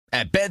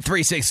At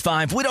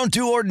Bet365, we don't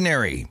do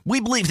ordinary. We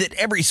believe that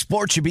every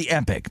sport should be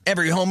epic.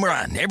 Every home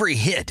run, every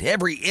hit,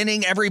 every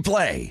inning, every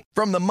play.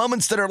 From the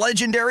moments that are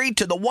legendary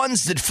to the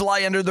ones that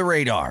fly under the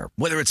radar.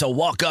 Whether it's a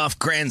walk-off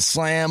grand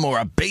slam or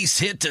a base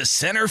hit to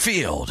center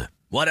field.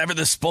 Whatever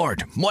the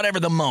sport, whatever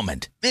the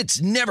moment.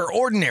 It's never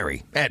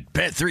ordinary at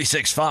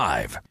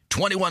Bet365.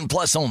 21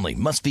 plus only.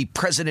 Must be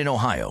present in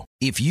Ohio.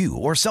 If you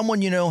or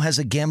someone you know has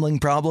a gambling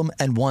problem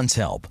and wants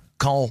help,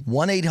 call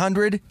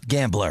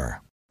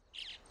 1-800-GAMBLER.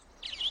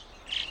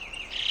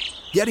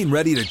 Getting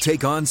ready to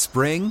take on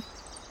spring?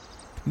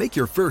 Make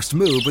your first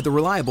move with the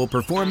reliable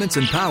performance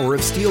and power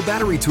of Steel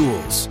battery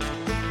tools.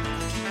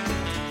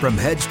 From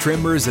hedge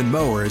trimmers and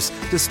mowers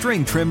to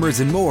string trimmers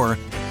and more,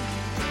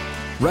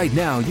 right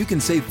now you can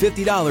save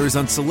 $50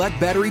 on select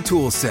battery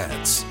tool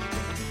sets.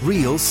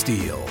 Real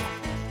Steel.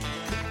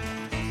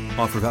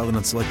 Offer valid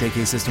on select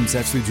AK system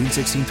sets through June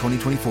 16,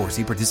 2024.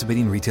 See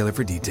participating retailer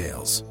for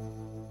details.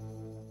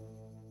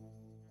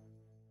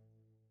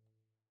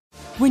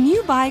 When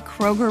you buy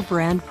Kroger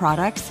brand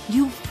products,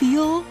 you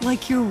feel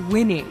like you're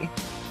winning.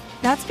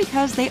 That's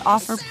because they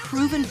offer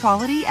proven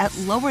quality at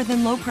lower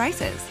than low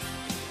prices.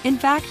 In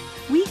fact,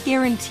 we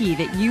guarantee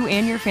that you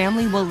and your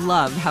family will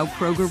love how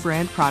Kroger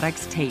brand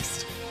products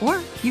taste,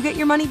 or you get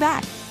your money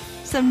back.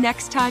 So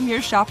next time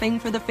you're shopping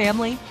for the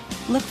family,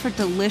 look for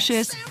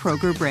delicious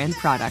Kroger brand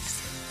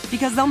products,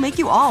 because they'll make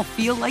you all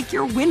feel like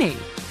you're winning.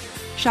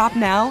 Shop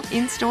now,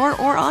 in-store,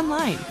 or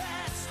online.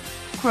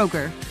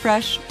 Kroger,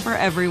 fresh for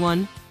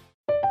everyone.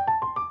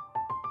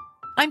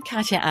 I'm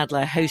Katya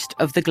Adler, host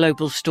of The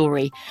Global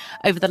Story.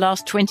 Over the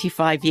last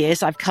 25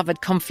 years, I've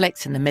covered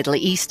conflicts in the Middle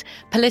East,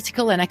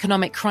 political and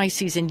economic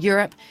crises in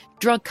Europe,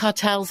 drug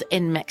cartels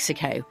in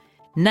Mexico.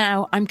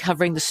 Now I'm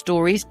covering the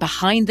stories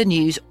behind the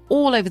news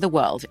all over the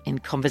world in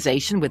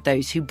conversation with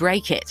those who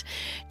break it.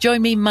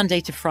 Join me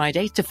Monday to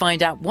Friday to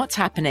find out what's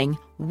happening,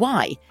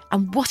 why,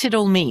 and what it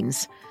all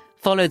means.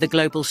 Follow The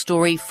Global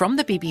Story from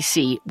the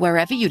BBC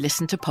wherever you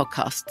listen to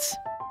podcasts.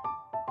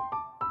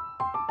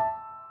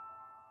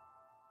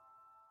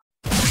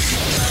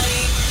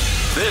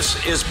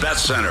 This is Bet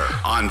Center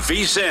on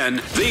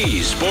VSiN,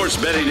 the Sports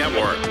Betting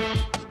Network.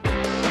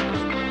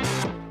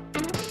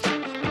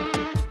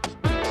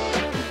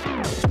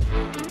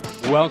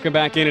 Welcome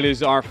back in. It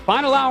is our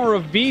final hour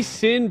of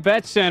VSiN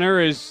Bet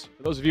Center.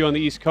 For those of you on the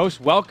East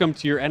Coast, welcome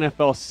to your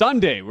NFL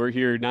Sunday. We're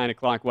here 9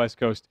 o'clock West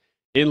Coast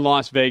in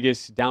Las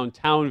Vegas,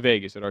 downtown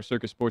Vegas at our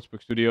Circus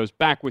Sportsbook Studios.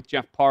 Back with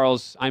Jeff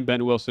Parles. I'm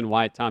Ben Wilson,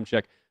 Wyatt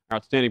Tomchek, our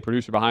outstanding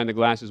producer behind the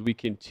glass as we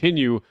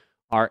continue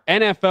our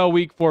NFL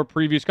Week 4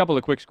 previews. A couple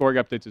of quick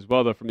scoring updates as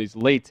well, though, from these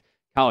late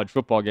college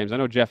football games. I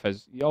know Jeff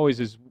he's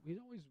always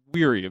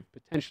weary of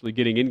potentially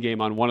getting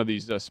in-game on one of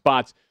these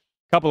spots.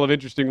 A couple of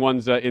interesting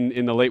ones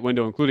in the late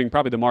window, including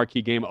probably the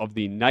marquee game of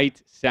the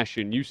night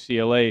session.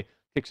 UCLA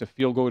kicks a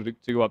field goal to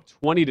go up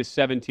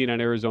 20-17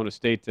 on Arizona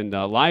State. And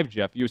live,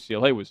 Jeff,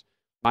 UCLA was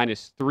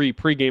 -3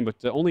 pregame, but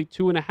only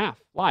 2.5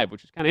 live,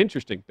 which is kind of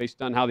interesting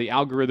based on how the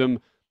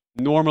algorithm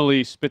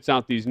normally spits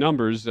out these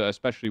numbers,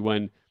 especially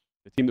when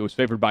the team that was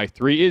favored by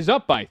 3 is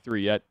up by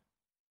 3, yet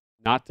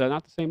not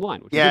the same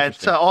line. Which yeah,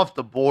 it's off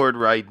the board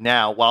right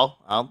now. Well,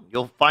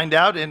 you'll find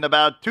out in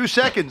about 2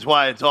 seconds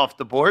why it's off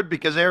the board,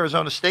 because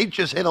Arizona State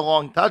just hit a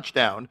long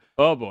touchdown.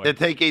 Oh, boy. To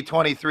take a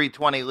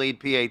 23-20 lead,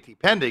 PAT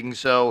pending.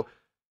 So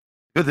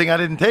good thing I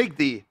didn't take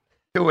the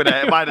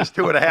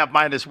 -2.5,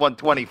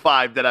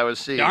 -125 that I was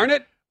seeing. Darn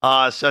it.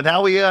 So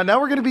now we're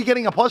going to be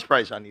getting a plus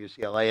price on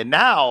UCLA. And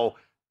now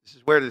this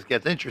is where this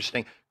gets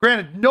interesting.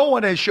 Granted, no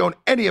one has shown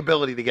any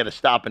ability to get a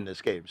stop in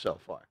this game so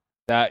far.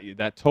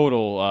 That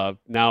total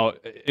now,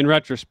 in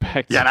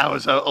retrospect, yeah, that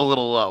was a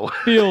little low.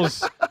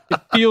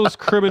 It feels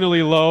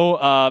criminally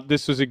low.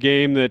 This was a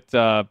game that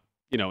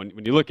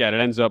when you look at it,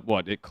 ends up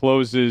it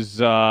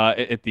closes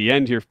at the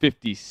end here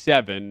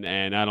 57,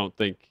 and I don't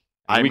think.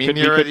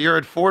 You're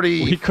at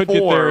 44. We could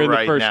get there in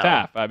right the first now.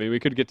 half. I mean, we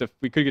could get to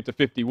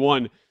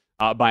 51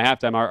 by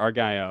halftime. Our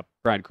guy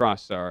Brad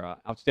Cross, our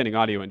outstanding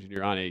audio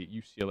engineer, on a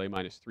UCLA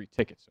 -3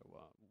 ticket. So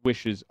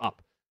wishes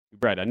up to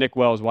Brad. Nick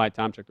Wells, Wyatt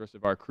Tomchek, the rest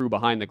of our crew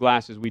behind the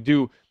glasses. We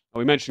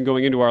mentioned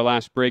going into our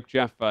last break,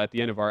 Jeff, at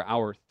the end of our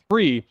hour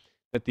 3,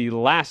 that the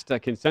last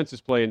consensus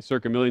play in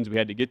Circa Millions we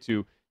had to get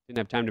to didn't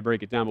have time to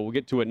break it down, but we'll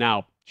get to it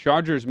now.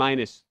 Chargers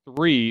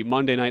 -3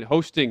 Monday night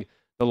hosting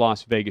the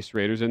Las Vegas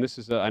Raiders, and this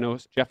is I know,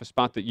 Jeff, a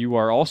spot that you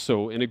are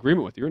also in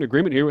agreement with. You're in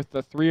agreement here with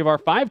 3 of our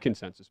 5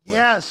 consensus plays.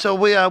 Yeah, so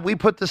we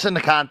put this in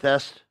the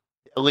contest,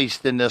 at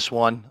least in this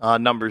one.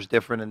 Numbers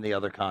different in the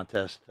other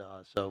contest,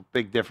 so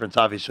big difference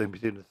obviously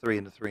between the 3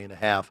 and the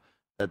 3.5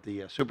 that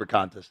the Super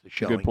Contest is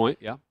showing. Good point.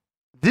 Yeah.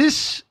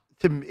 This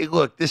to me,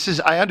 look,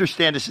 I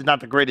understand this is not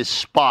the greatest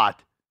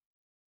spot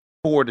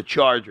for the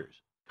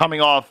Chargers,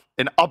 coming off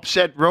an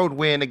upset road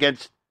win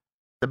against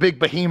the big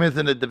behemoth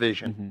in the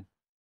division. Mm-hmm.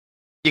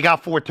 You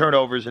got 4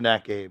 turnovers in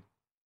that game.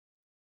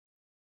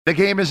 The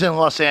game is in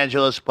Los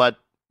Angeles, but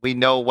we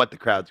know what the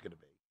crowd's going to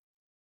be.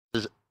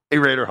 This is a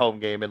Raider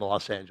home game in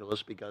Los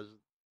Angeles because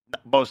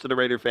most of the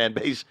Raider fan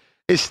base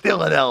is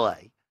still in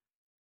L.A.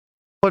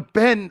 But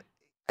Ben,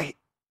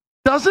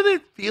 Doesn't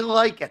it feel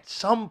like at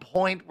some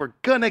point we're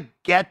going to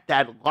get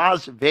that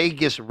Las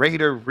Vegas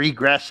Raider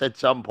regress at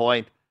some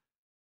point?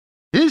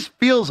 This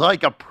feels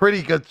like a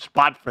pretty good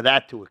spot for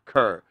that to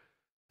occur.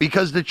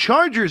 Because the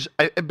Chargers,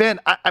 Ben,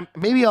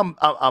 maybe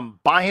I'm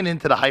buying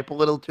into the hype a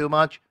little too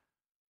much.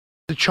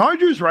 The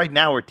Chargers right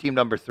now are team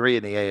number 3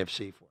 in the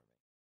AFC for me.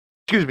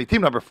 Excuse me,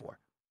 team number 4.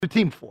 They're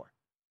team 4.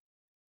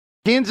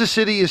 Kansas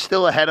City is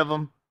still ahead of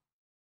them,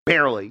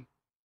 barely.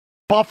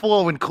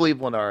 Buffalo and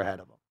Cleveland are ahead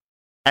of them.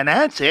 And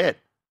that's it.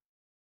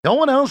 No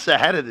one else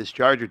ahead of this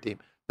Charger team.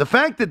 The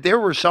fact that there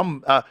were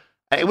some,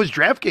 it was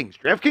DraftKings.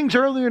 DraftKings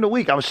earlier in the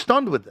week. I was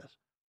stunned with this.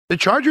 The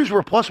Chargers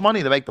were plus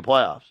money to make the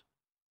playoffs.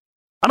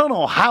 I don't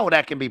know how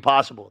that can be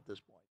possible at this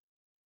point.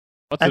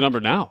 What's the number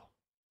now?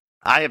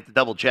 I have to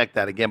double check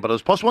that again, but it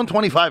was plus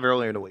 125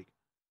 earlier in the week.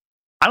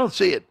 I don't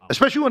see it,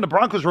 especially when the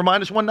Broncos were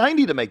minus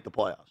 190 to make the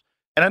playoffs.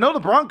 And I know the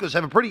Broncos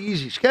have a pretty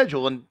easy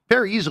schedule and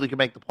very easily can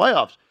make the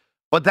playoffs,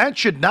 but that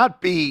should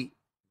not be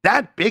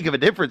that big of a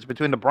difference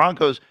between the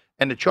Broncos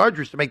and the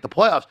Chargers to make the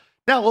playoffs.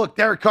 Now, look,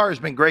 Derek Carr has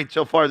been great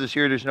so far this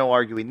year. There's no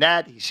arguing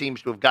that. He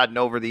seems to have gotten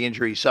over the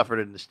injury he suffered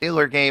in the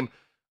Steeler game.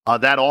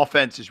 That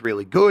offense is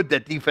really good.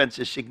 That defense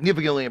has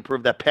significantly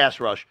improved. That pass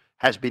rush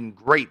has been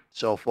great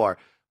so far.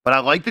 But I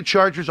like the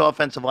Chargers'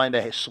 offensive line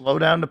to slow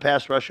down the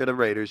pass rush of the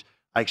Raiders.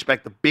 I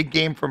expect a big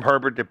game from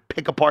Herbert to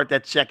pick apart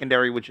that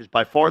secondary, which is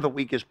by far the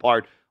weakest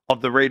part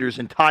of the Raiders'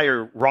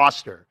 entire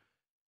roster.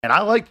 And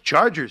I like the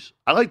Chargers.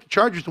 I like the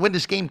Chargers to win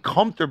this game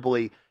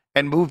comfortably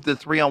and move to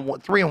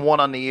 3-1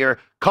 on the year,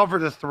 cover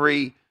the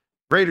 3.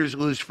 Raiders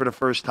lose for the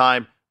first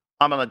time.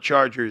 I'm on the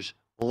Chargers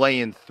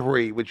laying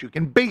 3, which you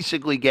can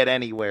basically get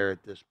anywhere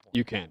at this point.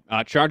 You can.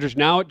 Chargers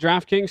now at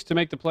DraftKings to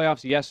make the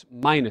playoffs. Yes,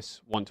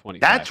 minus 125.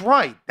 That's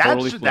right.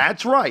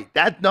 That's right.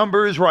 That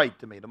number is right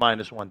to me, the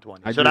minus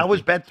 120. So that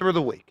was bet through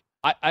the week.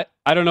 I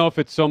don't know if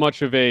it's so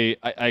much of a.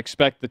 I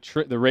expect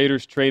the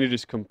Raiders train to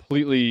just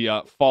completely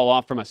fall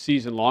off from a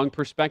season-long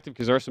perspective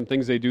because there are some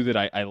things they do that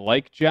I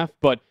like, Jeff,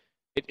 but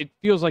it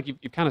feels like you've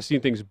kind of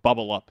seen things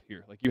bubble up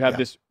here. Like you have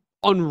this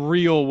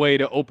unreal way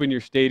to open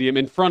your stadium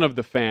in front of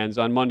the fans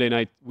on Monday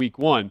night, week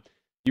 1.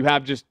 You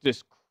have just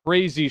this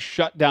crazy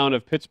shutdown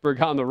of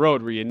Pittsburgh on the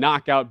road where you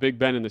knock out Big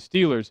Ben and the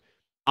Steelers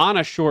on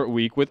a short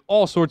week with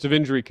all sorts of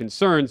injury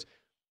concerns.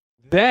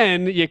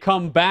 Then you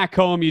come back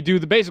home, you do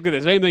basically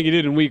the same thing you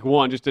did in week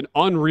 1, just an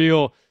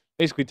unreal,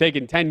 basically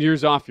taking 10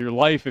 years off your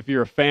life if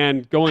you're a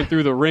fan, going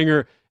through the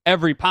ringer,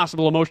 every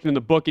possible emotion in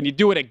the book, and you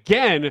do it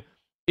again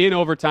in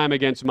overtime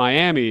against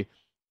Miami,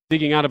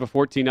 digging out of a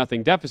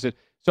 14-0 deficit.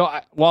 So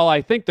while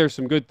I think there's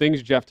some good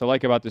things, Jeff, to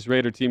like about this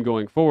Raider team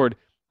going forward,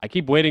 I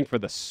keep waiting for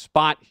the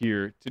spot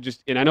here to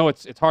just, and I know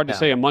it's hard to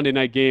say a Monday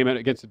night game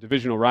against a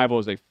divisional rival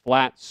is a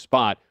flat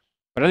spot,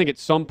 but I think at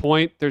some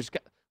point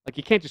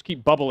you can't just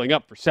keep bubbling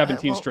up for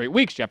 17 straight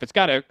weeks, Jeff. It's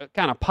got to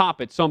kind of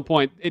pop at some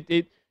point.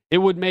 It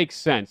would make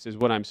sense, is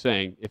what I'm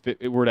saying, if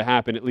it were to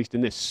happen, at least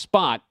in this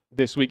spot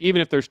this week,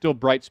 even if there's still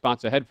bright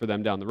spots ahead for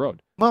them down the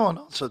road. Well, and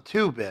also,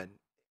 too, Ben,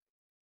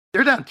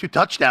 they're down 2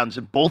 touchdowns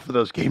in both of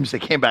those games. They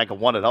came back and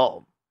won at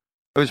home.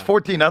 It was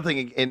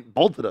 14-0 in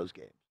both of those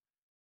games.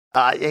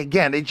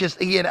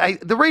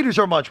 The Raiders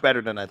are much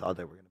better than I thought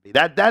they were going to be.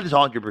 That is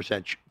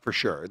 100% for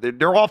sure.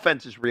 Their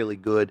offense is really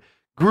good.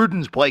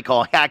 Gruden's play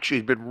call actually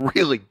has been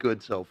really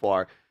good so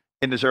far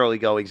in this early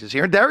goings this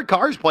year. And Derek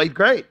Carr's played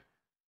great.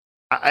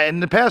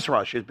 And the pass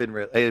rush has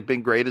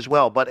been great as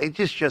well. But it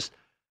just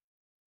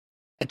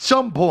at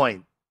some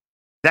point,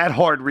 that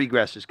hard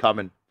regress is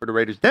coming for the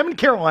Raiders. Them and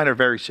Carolina are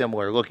very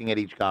similar looking at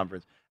each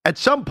conference. At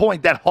some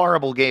point, that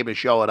horrible game is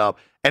showing up.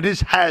 And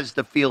this has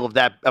the feel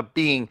of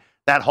being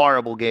that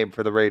horrible game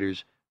for the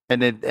Raiders.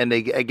 And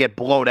they get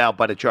blown out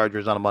by the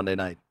Chargers on a Monday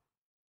night.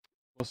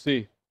 We'll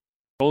see.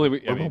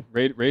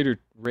 Raider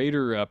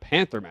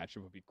Panther matchup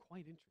would be quite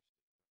interesting.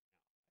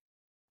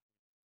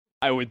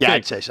 I would think. Yeah,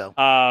 I'd say so.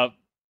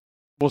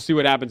 We'll see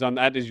what happens on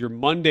that. Is your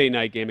Monday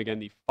night game again,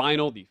 the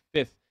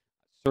 5th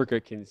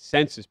Circa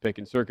consensus pick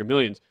in Circa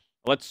Millions.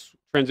 Let's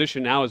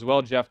transition now as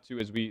well, Jeff,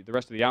 to the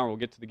rest of the hour, we'll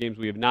get to the games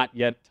we have not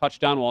yet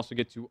touched on. We'll also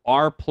get to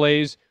our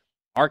plays,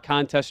 our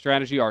contest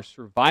strategy, our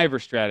survivor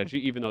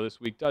strategy, even though this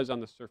week does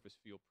on the surface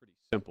feel pretty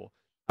simple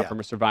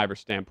from a survivor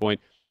standpoint.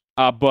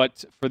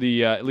 But for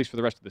at least for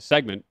the rest of the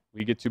segment,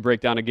 we get to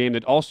break down a game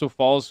that also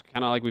falls,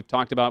 kind of like we've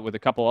talked about with a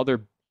couple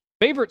other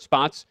favorite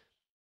spots,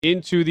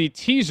 into the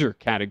teaser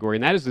category,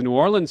 and that is the New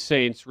Orleans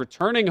Saints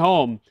returning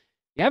home.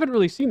 You haven't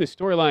really seen the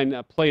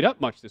storyline played up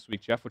much this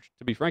week, Jeff, which,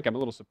 to be frank, I'm a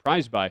little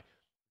surprised by.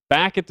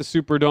 Back at the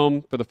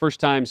Superdome for the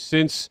first time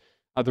since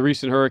the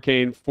recent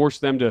hurricane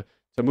forced them to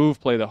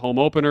play the home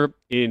opener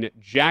in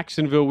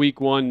Jacksonville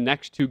week 1,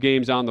 next 2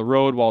 games on the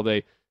road while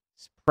they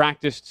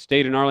practiced,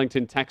 stayed in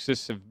Arlington,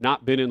 Texas, have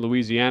not been in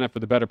Louisiana for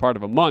the better part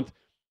of a month.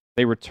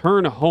 They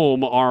return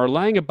home, are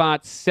laying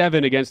about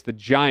 7 against the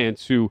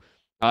Giants, who,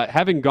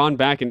 having gone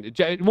back, and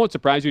it won't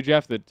surprise you,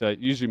 Jeff, that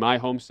usually my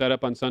home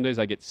setup on Sundays,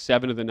 I get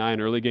 7 of the 9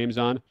 early games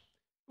on. It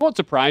won't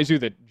surprise you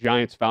that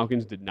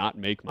Giants-Falcons did not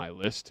make my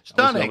list.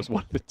 Stunning. That was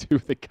one of the 2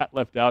 that got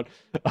left out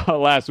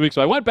last week.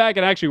 So I went back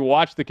and actually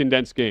watched the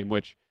condensed game,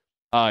 which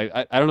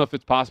I don't know if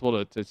it's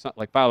possible to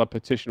like file a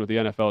petition with the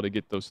NFL to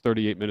get those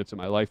 38 minutes of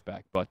my life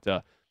back, but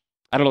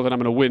I don't know that I'm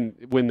going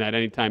to win that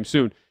anytime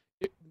soon.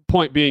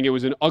 Point being, it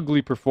was an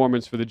ugly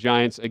performance for the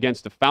Giants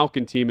against the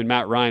Falcon team and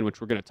Matt Ryan, which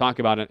we're going to talk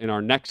about in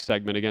our next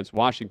segment against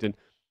Washington.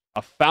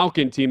 A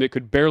Falcon team that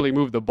could barely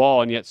move the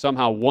ball and yet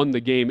somehow won the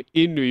game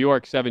in New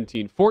York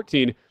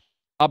 17-14.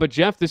 But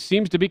Jeff, this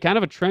seems to be kind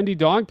of a trendy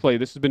dog play.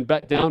 This has been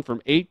bet down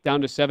from 8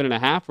 down to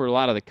 7.5, where a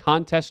lot of the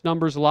contest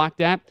numbers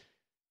locked at.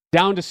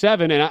 Down to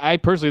 7, and I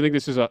personally think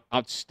this is an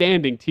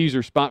outstanding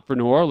teaser spot for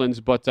New Orleans,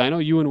 but I know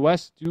you and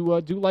Wes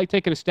do like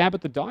taking a stab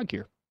at the dog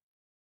here.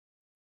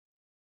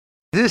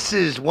 This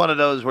is one of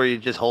those where you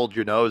just hold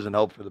your nose and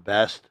hope for the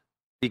best,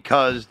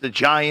 because the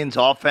Giants'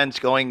 offense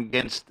going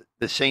against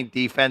the Saint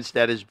defense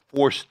that has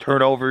forced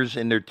turnovers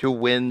in their 2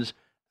 wins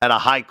at a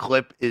high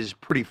clip is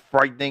pretty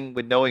frightening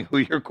with knowing who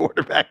your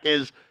quarterback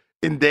is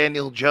in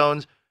Daniel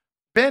Jones.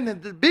 Ben,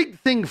 the big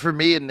thing for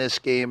me in this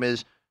game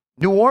is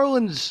New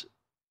Orleans.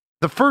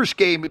 The first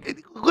game,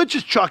 let's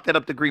just chalk that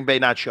up to Green Bay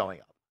not showing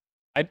up.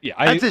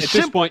 At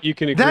this point, you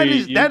can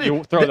agree.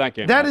 You throw that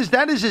game. That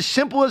is as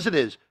simple as it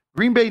is.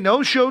 Green Bay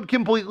no-showed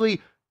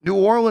completely. New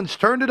Orleans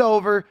turned it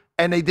over,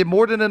 and they did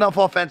more than enough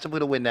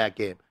offensively to win that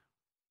game.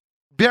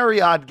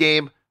 Very odd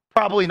game.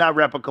 Probably not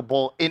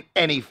replicable in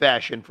any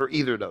fashion for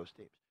either of those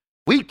teams.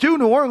 Week 2,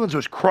 New Orleans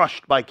was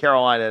crushed by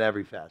Carolina in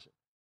every facet.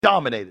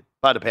 Dominated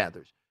by the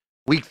Panthers.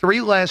 Week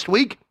 3 last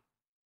week,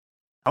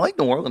 I like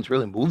New Orleans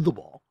really moved the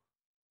ball.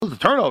 The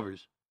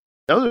turnovers.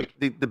 Those are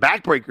the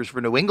backbreakers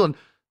for New England.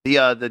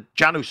 The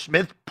Jonnu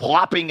Smith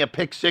plopping a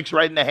pick 6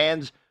 right in the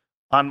hands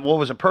on what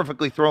was a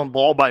perfectly thrown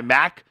ball by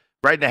Mack,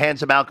 right in the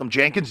hands of Malcolm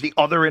Jenkins. The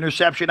other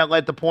interception that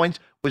led to points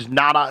was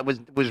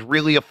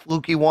really a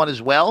fluky one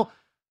as well.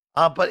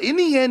 But in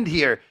the end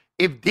here,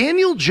 if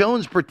Daniel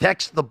Jones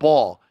protects the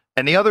ball,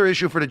 and the other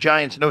issue for the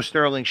Giants, no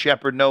Sterling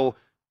Shepard, no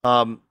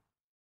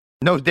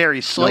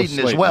Darius Slayton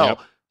as well. Yep.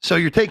 So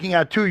you're taking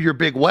out 2 of your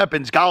big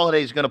weapons.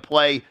 Galladay's going to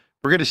play.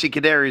 We're going to see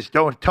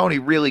Kadarius Toney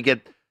really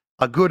get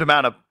a good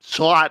amount of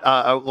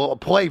slot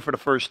play for the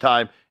first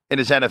time in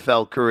his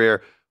NFL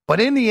career.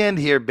 But in the end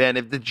here, Ben,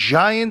 if the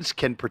Giants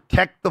can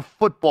protect the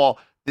football,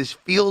 this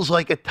feels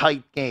like a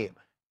tight game.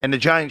 And the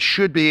Giants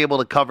should be able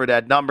to cover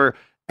that number.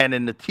 And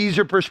in the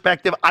teaser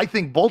perspective, I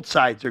think both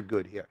sides are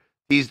good here.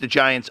 Tease the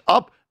Giants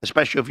up,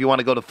 especially if you want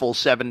to go to full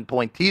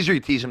 7-point teaser. You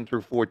tease them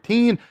through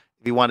 14.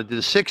 If you want to do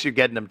the 6, you're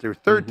getting them through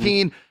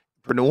 13. Mm-hmm.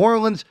 For New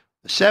Orleans,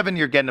 the 7,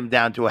 you're getting them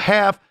down to a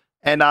half.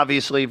 And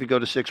obviously, if you go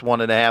to 6,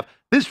 1.5,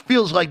 this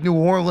feels like New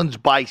Orleans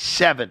by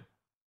 7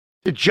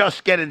 to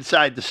just get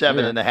inside the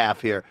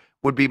 7.5 here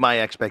would be my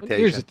expectation.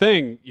 Here's the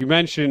thing. You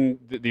mentioned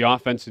the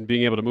offense and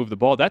being able to move the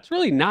ball. That's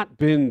really not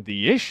been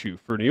the issue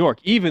for New York,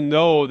 even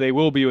though they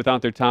will be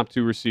without their top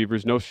 2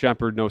 receivers. No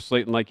Shepard, no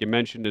Slayton, like you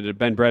mentioned, and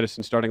Ben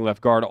Bredeson starting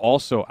left guard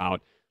also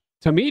out.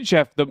 To me,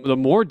 Jeff, the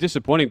more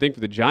disappointing thing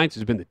for the Giants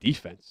has been the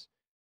defense.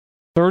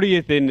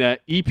 30th in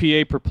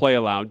EPA per play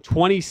allowed,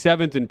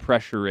 27th in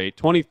pressure rate,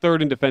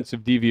 23rd in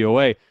defensive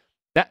DVOA.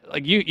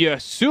 That you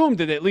assumed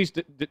that at least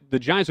the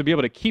Giants would be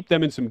able to keep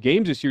them in some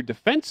games this year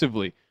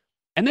defensively,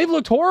 and they've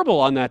looked horrible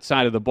on that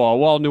side of the ball.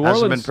 While New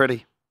Orleans hasn't been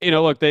pretty.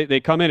 Look, they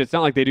come in. It's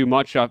not like they do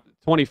much.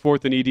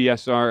 24th in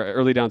EDSR,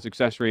 early down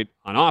success rate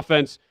on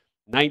offense,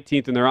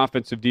 19th in their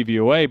offensive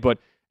DVOA. But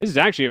this is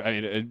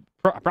actually,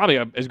 probably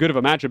as good of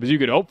a matchup as you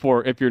could hope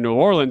for if you're New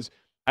Orleans.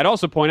 I'd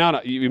also point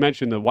out, you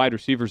mentioned the wide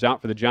receivers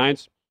out for the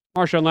Giants.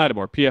 Marshawn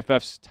Lattimore,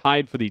 PFF's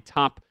tied for the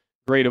top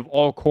grade of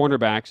all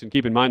cornerbacks. And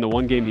keep in mind, the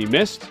one game he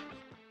missed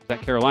was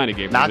that Carolina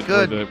game. Not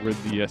good. Where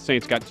the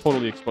Saints got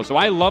totally exposed. So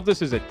I love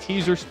this as a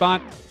teaser spot.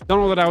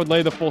 Don't know that I would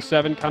lay the full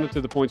 7, kind of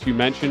to the points you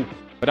mentioned.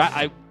 But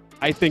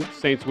I think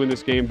Saints win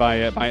this game by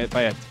a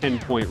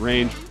 10-point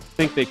range. I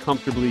think they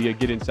comfortably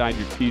get inside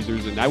your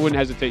teasers. And I wouldn't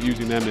hesitate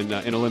using them in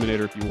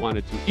Eliminator if you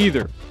wanted to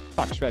either.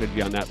 Talk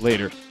strategy on that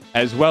later,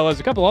 as well as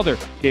a couple other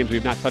games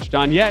we've not touched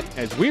on yet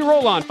as we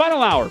roll on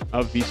final hour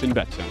of VSiN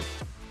Bet Center.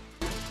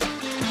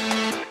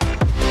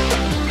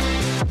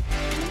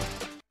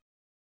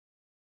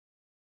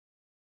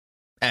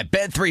 At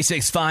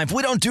Bet365,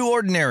 we don't do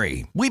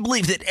ordinary. We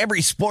believe that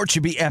every sport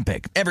should be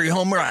epic. Every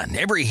home run,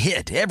 every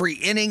hit, every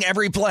inning,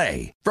 every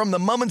play. From the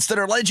moments that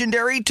are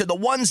legendary to the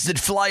ones that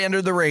fly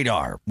under the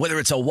radar. Whether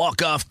it's a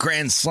walk-off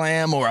grand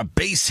slam or a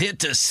base hit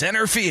to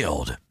center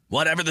field.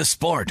 Whatever the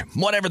sport,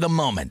 whatever the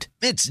moment,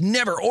 it's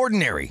never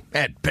ordinary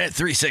at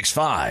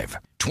Bet365.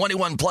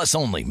 21 plus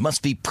only.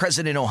 Must be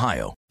present in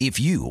Ohio. If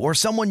you or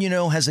someone you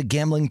know has a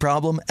gambling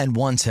problem and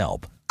wants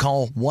help,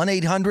 call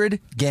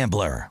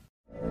 1-800-GAMBLER.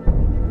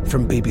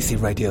 From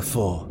BBC Radio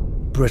 4,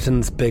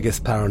 Britain's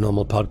biggest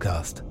paranormal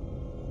podcast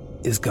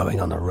is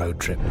going on a road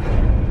trip.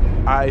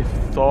 I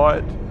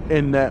thought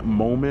in that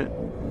moment,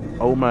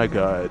 oh my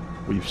God,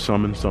 we've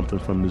summoned something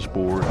from this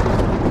board.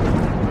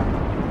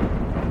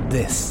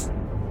 This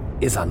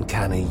is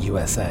Uncanny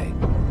USA.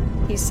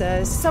 He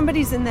says,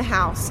 somebody's in the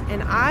house,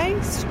 and I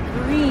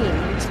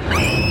screamed.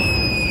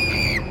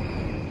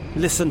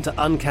 Listen to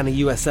Uncanny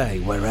USA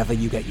wherever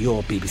you get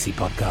your BBC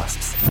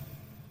podcasts,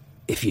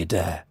 if you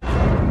dare.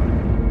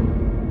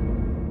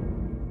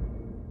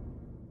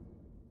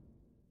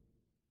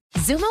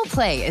 Zumo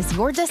Play is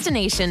your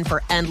destination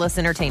for endless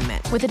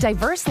entertainment. With a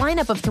diverse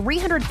lineup of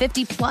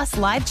 350 plus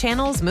live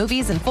channels,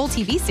 movies, and full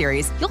TV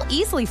series, you'll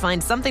easily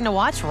find something to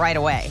watch right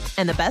away.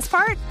 And the best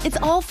part? It's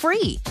all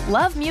free.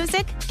 Love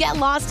music? Get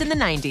lost in the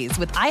 90s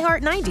with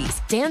iHeart 90s.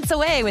 Dance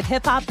away with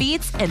hip-hop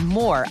beats and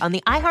more on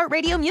the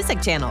iHeartRadio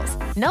music channels.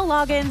 No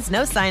logins,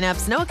 no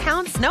signups, no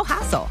accounts, no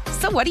hassle.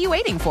 So what are you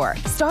waiting for?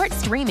 Start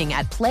streaming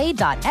at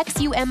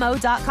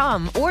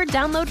play.xumo.com or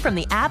download from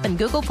the app and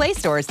Google Play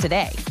stores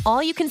today.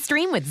 All you can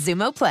stream with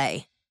Zumo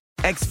Play.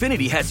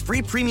 Xfinity has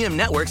free premium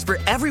networks for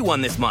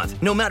everyone this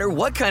month, no matter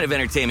what kind of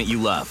entertainment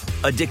you love.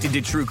 Addicted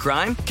to true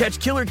crime? Catch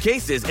killer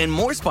cases and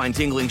more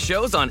spine-tingling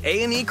shows on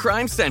A&E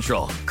Crime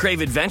Central. Crave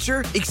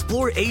adventure?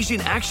 Explore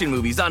Asian action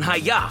movies on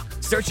Hi-YAH.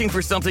 Searching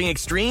for something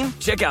extreme?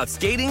 Check out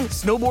skating,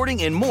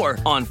 snowboarding, and more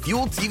on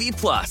Fuel TV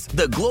Plus,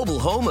 the global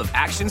home of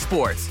action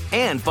sports.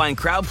 And find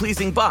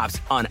crowd-pleasing bops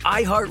on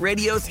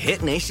iHeartRadio's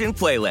Hit Nation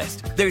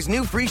playlist. There's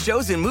new free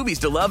shows and movies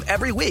to love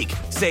every week.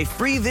 Say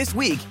free this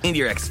week in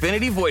your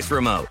Xfinity voice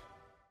remote.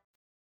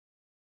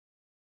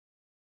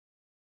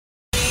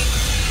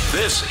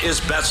 This is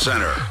Bet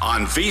Center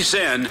on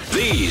VSiN,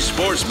 the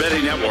Sports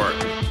Betting Network.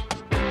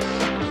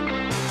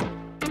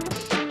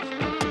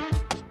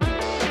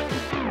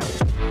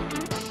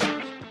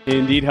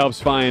 Indeed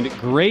helps find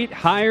great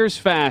hires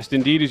fast.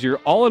 Indeed is your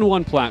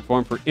all-in-one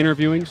platform for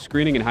interviewing,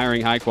 screening, and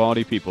hiring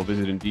high-quality people.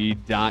 Visit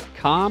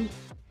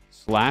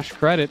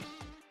Indeed.com/credit.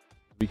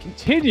 We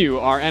continue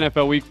our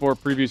NFL Week 4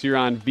 previews here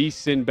on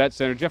VSiN Bet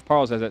Center. Jeff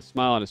Parles has that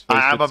smile on his face.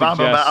 I'm about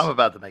to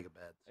make a bet.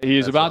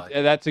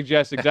 That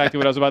suggests exactly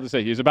what I was about to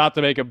say. He's about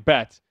to make a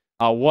bet.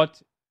 What,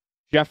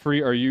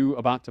 Jeffrey, are you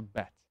about to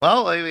bet?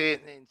 Well, I mean,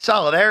 in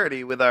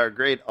solidarity with our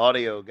great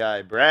audio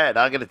guy, Brad,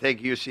 I'm going to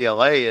take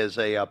UCLA as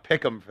a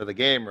pick 'em for the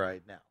game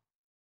right now.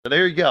 So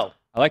there you go.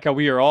 I like how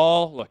we are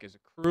all, look, as a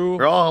crew.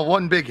 We're all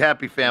one big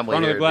happy family.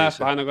 In front of the glass,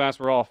 behind the glass,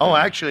 we're all family. Oh,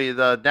 actually,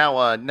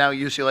 now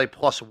UCLA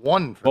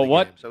 +1 for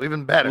the game, so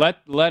even better.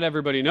 Let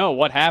everybody know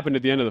what happened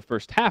at the end of the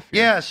first half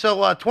here. Yeah, so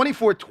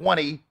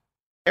 24-20.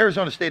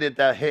 Arizona State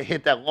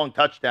hit that long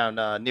touchdown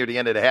near the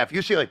end of the half.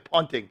 UCLA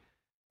punting.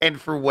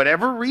 And for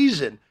whatever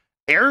reason,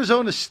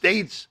 Arizona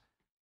State's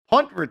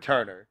punt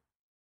returner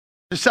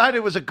decided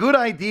it was a good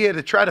idea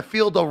to try to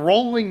field a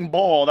rolling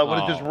ball that would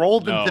have just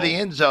rolled into the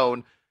end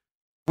zone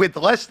with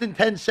less than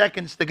 10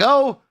 seconds to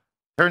go.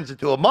 Turns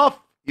into a muff.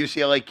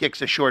 UCLA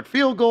kicks a short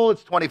field goal.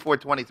 It's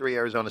 24-23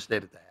 Arizona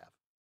State at the half.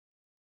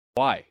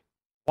 Why?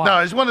 No,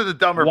 it's one of the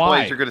dumber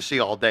plays you're going to see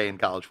all day in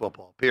college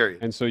football,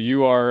 period. And so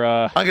you are...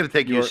 I'm going to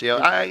take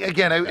UCLA.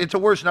 It's a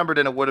worse number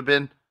than it would have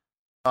been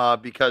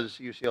because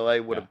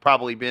UCLA would have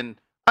probably been...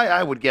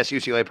 I would guess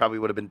UCLA probably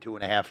would have been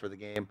 2.5 for the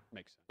game.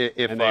 Makes sense.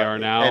 And they are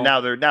now... And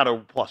now they're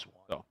 +1.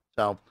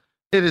 So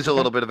it is a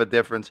little bit of a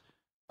difference.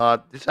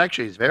 This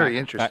actually is very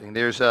interesting.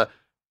 There's a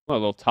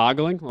little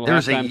toggling.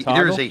 There's a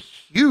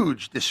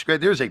huge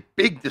there's a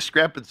big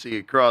discrepancy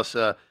across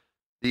the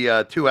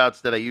two outs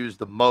that I use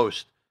the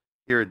most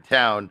here in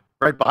town.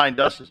 Right behind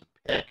us is a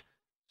pick.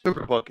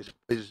 Superbook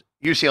is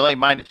UCLA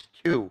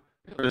 -2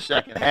 for the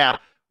second half,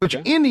 which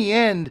in the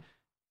end,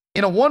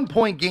 in a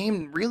 1-point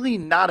game, really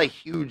not a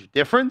huge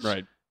difference.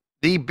 Right.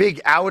 The big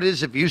out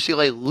is if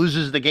UCLA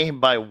loses the game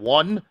by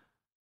 1,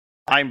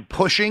 I'm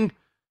pushing.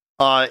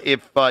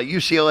 If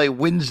UCLA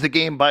wins the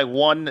game by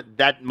 1,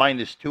 that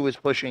 -2 is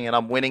pushing, and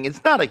I'm winning.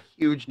 It's not a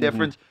huge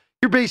difference.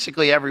 You're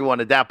basically everyone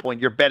at that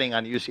point. You're betting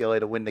on UCLA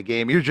to win the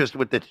game. You're just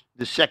with the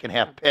second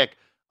half pick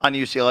on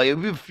UCLA.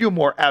 It'll be a few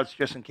more outs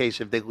just in case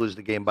if they lose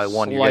the game by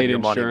 1. Slight you're getting your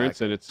money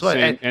insurance,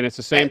 back. And it's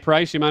the same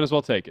price. You might as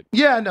well take it.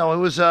 Yeah, no, it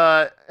was.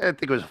 I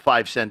think it was a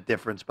 5-cent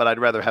difference, but I'd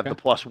rather have the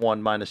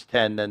 +1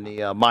 -10 than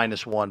the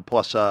 -1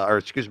 plus,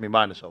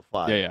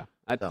 -05. Yeah.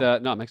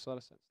 No, it makes a lot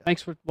of sense.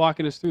 Thanks for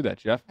walking us through that,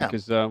 Jeff,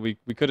 because we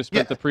could have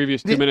spent the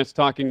previous 2 minutes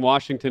talking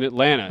Washington,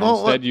 Atlanta.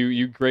 Instead,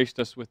 you graced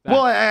us with that.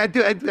 Well, I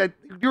do.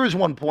 There is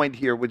one point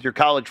here with your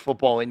college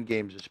football in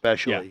games,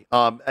 especially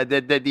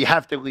that you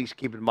have to at least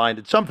keep in mind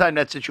that sometime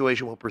that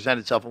situation will present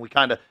itself, and we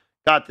kind of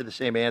got to the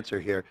same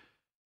answer here.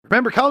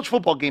 Remember, college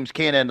football games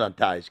can't end on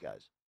ties,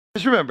 guys.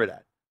 Just remember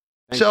that.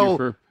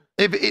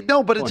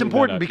 But it's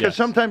important because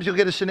sometimes you'll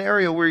get a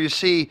scenario where you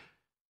see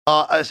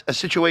a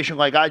situation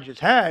like I just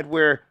had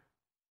where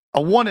a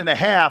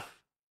 1.5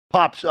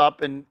 pops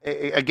up and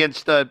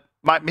against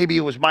maybe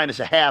it was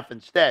 -0.5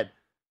 instead.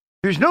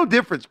 There's no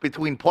difference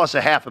between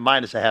 +0.5 and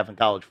 -0.5 in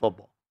college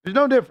football. There's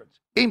no difference.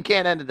 Game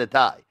can't end in a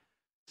tie.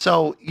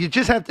 So you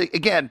just have to,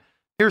 again,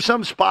 there's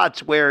some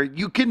spots where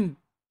you can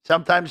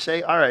sometimes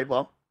say, all right,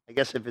 well, I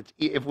guess if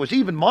it was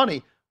even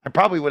money, I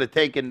probably would have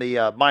taken the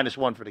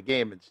 -1 for the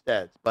game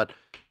instead. But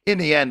in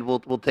the end,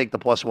 we'll take the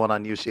 +1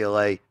 on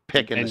UCLA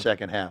pick in the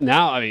second half.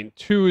 Now, I mean,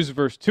 2s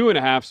versus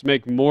 2.5s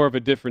make more of a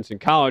difference in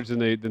college than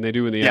they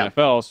do in the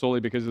NFL, solely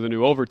because of the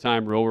new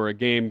overtime rule, where a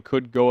game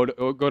could go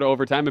to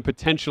overtime and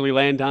potentially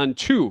land on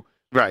 2.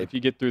 Right. If you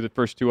get through the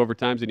first 2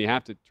 overtimes, then you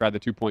have to try the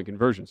 2-point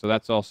conversion. So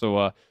that's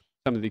also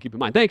something to keep in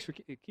mind. Thanks for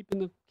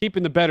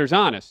keeping the bettors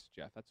honest,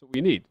 Jeff. That's what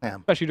we need,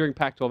 especially during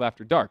Pac-12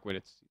 After Dark, when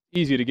it's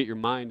easy to get your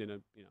mind in a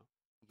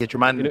get your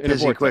mind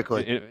busy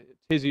quickly.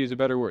 tizzy is a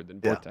better word than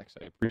vortex.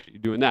 I appreciate you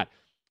doing that.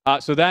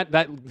 So that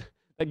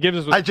gives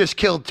us. I just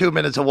killed 2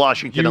 minutes of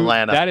Washington,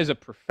 Atlanta. That is a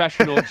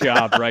professional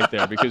job right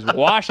there, because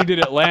Washington,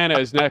 Atlanta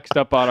is next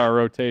up on our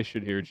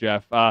rotation here,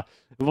 Jeff.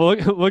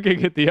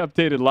 Looking at the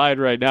updated line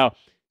right now,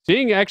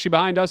 seeing actually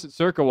behind us at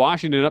Circa,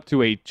 Washington up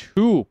to a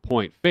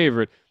 2-point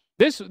favorite.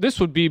 This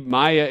would be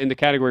my in the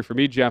category for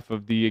me, Jeff,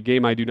 of the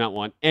game I do not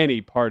want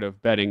any part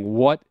of betting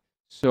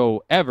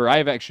whatsoever. I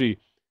have actually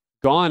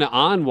gone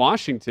on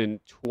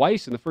Washington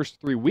twice in the first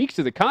 3 weeks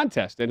of the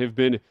contest and have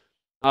been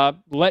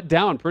let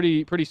down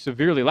pretty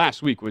severely.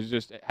 Last week was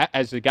just,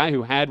 as a guy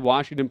who had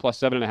Washington plus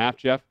 7.5,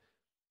 Jeff,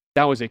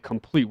 that was a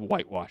complete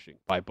whitewashing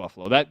by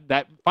Buffalo.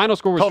 That final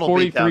score was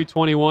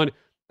 43-21.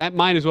 That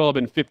might as well have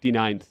been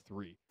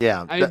 59-3.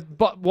 Yeah.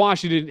 But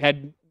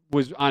Washington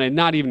was on a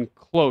not even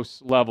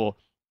close level,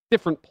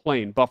 different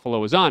plane Buffalo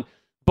was on.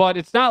 But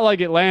it's not like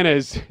Atlanta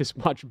is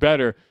much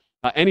better.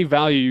 Any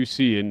value you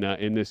see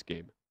in this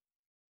game?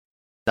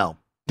 No.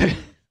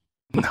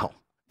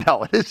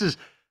 No. This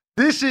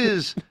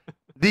is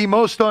the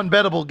most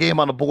unbettable game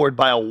on the board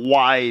by a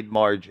wide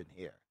margin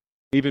here.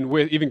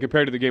 Even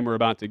compared to the game we're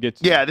about to get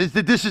to. Yeah,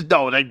 this is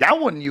that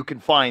one you can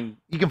find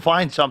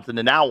something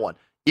in that one.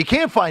 You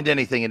can't find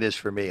anything in this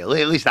for me. At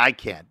least I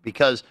can't,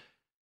 because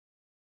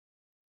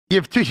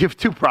you have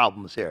two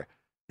problems here.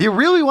 You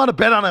really want to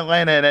bet on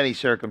Atlanta in any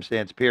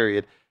circumstance,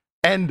 period.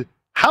 And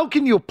how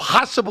can you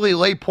possibly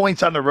lay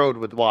points on the road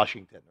with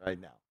Washington right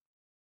now?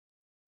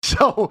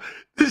 So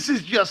this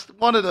is just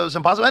one of those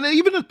impossible. And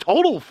even the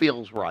total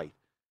feels right,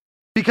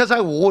 because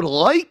I would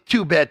like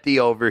to bet the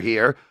over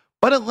here,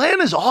 but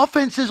Atlanta's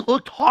offense has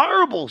looked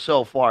horrible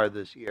so far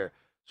this year.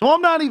 So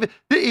I'm not even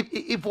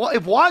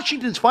if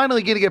Washington's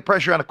finally going to get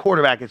pressure on a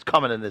quarterback, it's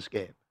coming in this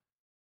game.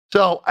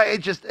 So I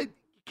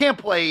can't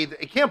play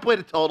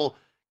the total,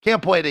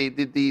 can't play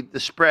the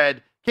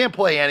spread, can't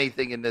play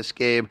anything in this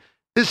game.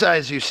 This,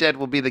 as you said,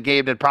 will be the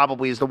game that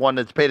probably is the one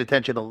that's paid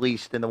attention the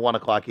least in the 1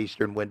 o'clock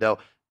Eastern window.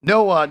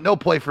 No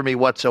play for me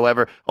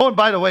whatsoever. Oh, and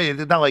by the way,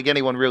 it's not like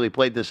anyone really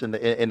played this in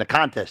the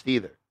contest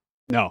either.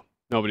 No,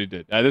 nobody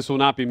did. This will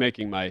not be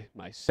making my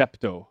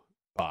Septo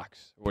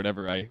box or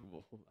whatever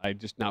I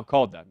just now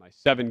called that. My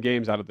 7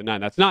 games out of the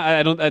 9. That's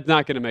not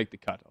going to make the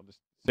cut. I'll just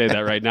say that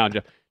right now,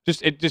 Jeff.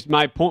 Just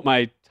my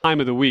time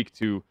of the week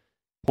to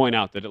point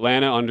out that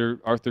Atlanta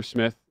under Arthur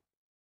Smith,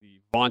 the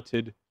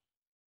vaunted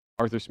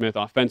Arthur Smith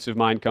offensive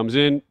mind, comes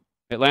in.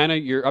 Atlanta,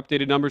 your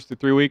updated numbers through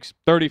 3 weeks: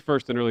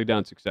 31st in early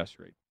down success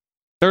rate,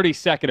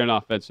 32nd in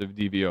offensive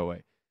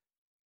DVOA,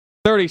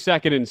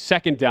 32nd in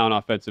second down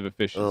offensive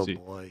efficiency.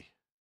 Oh, boy.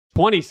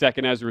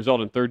 22nd as a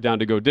result in third down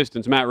to go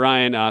distance. Matt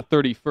Ryan,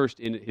 31st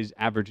in his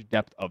average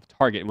depth of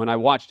target. And when I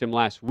watched him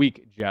last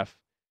week, Jeff,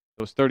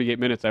 those 38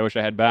 minutes I wish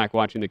I had back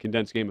watching the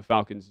condensed game of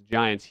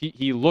Falcons-Giants,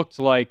 he looked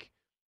like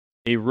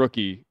a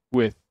rookie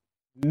with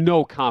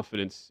no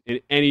confidence in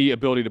any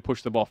ability to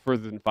push the ball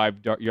further than 5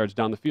 yards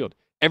down the field.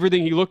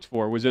 Everything he looked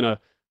for was in a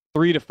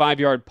 3 to 5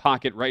 yard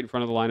pocket right in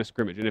front of the line of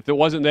scrimmage. And if it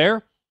wasn't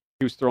there,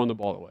 he was throwing the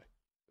ball away.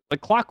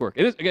 Like clockwork.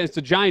 It's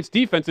the Giants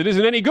defense. It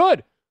isn't any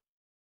good.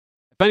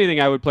 If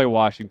anything, I would play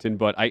Washington,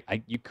 but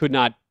you could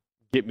not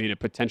get me to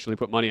potentially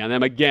put money on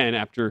them again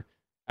after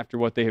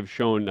what they have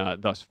shown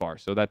thus far.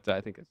 So that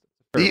I think is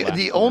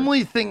the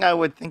only thing I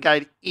would think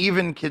I'd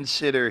even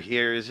consider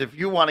here is if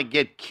you want to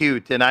get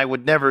cute, and I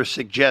would never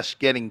suggest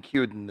getting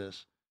cute in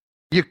this,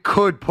 you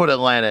could put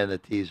Atlanta in a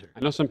teaser.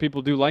 I know some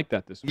people do like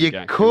that this week.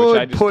 You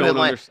could put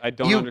Atlanta.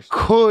 You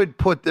could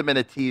put them in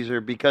a teaser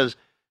because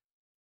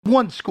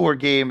one-score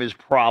game is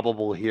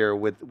probable here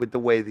with the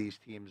way these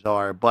teams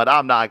are, but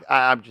I'm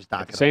just not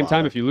going to. At the same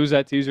time, if you lose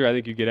that teaser, I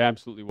think you get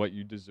absolutely what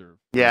you deserve.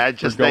 Yeah, it's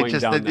just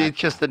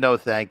a no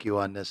thank you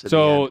on this.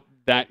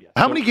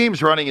 How many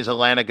games running is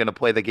Atlanta going to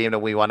play the game that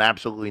we want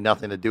absolutely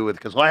nothing to do with?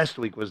 Because last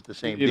week was the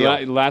same deal.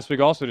 Last week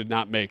also did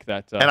not make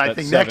that. And I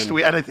think next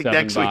week's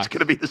going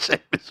to be the same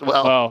as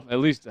well. Well, at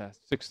least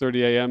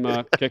 6:30 a.m.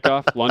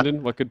 Kickoff,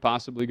 London. What could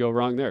possibly go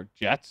wrong there?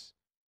 Jets.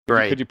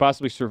 Great. Could you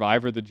possibly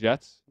Survivor the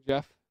Jets,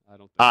 Jeff? I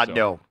don't think so.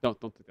 No. Don't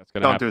think that's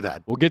going to happen. Don't do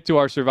that. We'll get to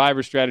our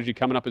Survivor strategy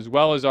coming up as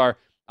well as our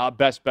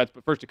best bets.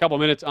 But first, a couple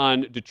minutes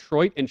on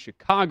Detroit and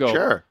Chicago.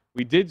 Sure.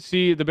 We did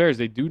see the Bears.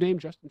 They do name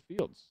Justin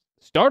Fields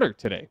starter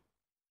today.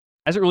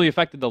 Hasn't really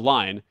affected the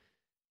line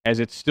as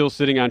it's still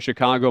sitting on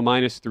Chicago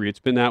 -3. It's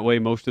been that way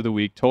most of the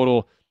week.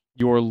 Total,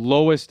 your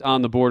lowest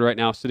on the board right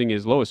now, sitting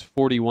as low as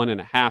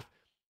 41.5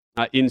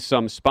 in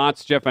some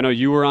spots. Jeff, I know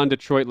you were on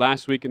Detroit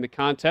last week in the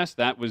contest.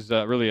 That was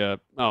really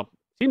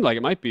seemed like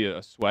it might be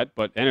a sweat,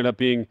 but ended up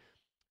being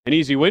an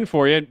easy win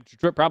for you.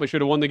 Detroit probably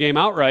should have won the game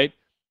outright.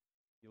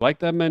 You like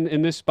them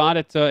in this spot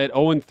at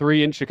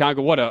 0-3 in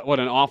Chicago? What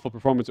an awful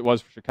performance it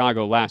was for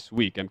Chicago last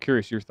week. I'm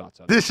curious your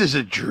thoughts on that. This is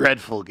a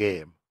dreadful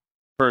game.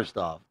 First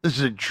off, this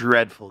is a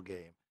dreadful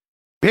game.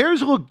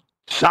 Bears look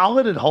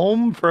solid at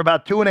home for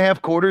about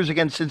 2.5 quarters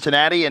against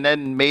Cincinnati, and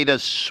then made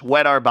us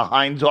sweat our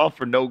behinds off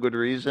for no good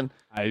reason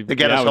to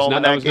get us home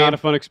in that game. That was not a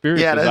fun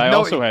experience. Yeah, I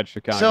also had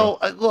Chicago. So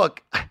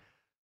look,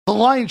 the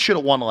Lions should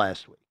have won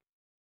last week.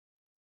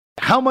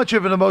 how much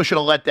of an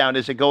emotional letdown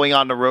is it going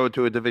on the road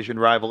to a division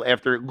rival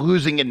after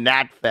losing in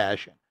that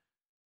fashion?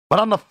 But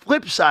on the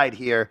flip side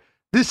here,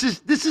 this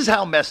is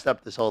how messed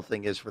up this whole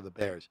thing is for the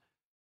Bears.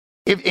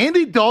 If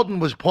Andy Dalton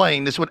was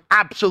playing, this would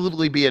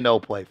absolutely be a no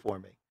play for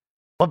me.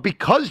 But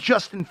because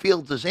Justin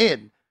Fields is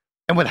in,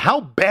 and with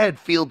how bad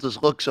Fields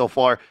has looked so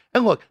far,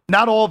 and look,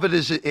 not all of it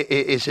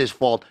is his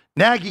fault.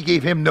 Nagy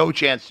gave him no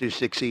chance to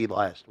succeed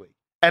last week.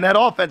 And that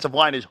offensive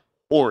line is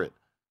horrid.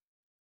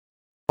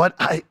 But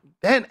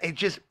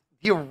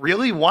you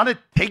really want to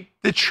take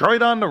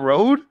Detroit on the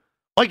road?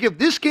 Like if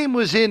this game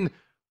was in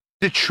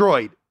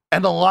Detroit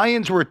and the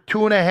Lions were a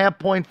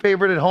 2.5-point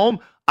favorite at home,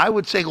 I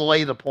would say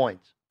lay the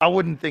points. I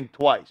wouldn't think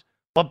twice.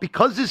 But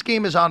because this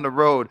game is on the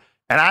road,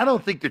 and I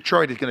don't think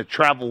Detroit is going to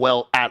travel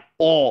well at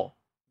all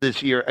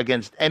this year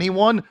against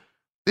anyone,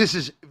 this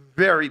is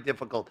very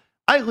difficult.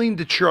 I lean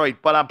Detroit,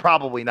 but I'm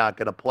probably not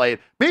going to play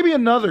it. Maybe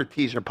another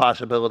teaser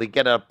possibility,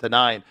 get it up to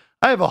 9.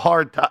 I have a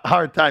hard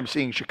time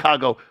seeing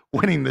Chicago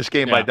winning this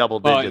game by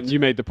double digits. Well, you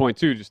made the point,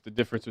 too, just the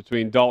difference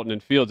between Dalton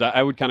and Fields.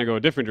 I would kind of go a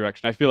different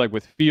direction. I feel like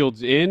with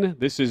Fields in,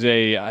 this is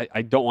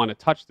I don't want to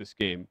touch this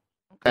game.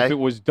 Okay. If it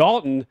was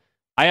Dalton,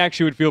 I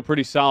actually would feel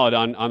pretty solid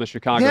on the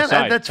Chicago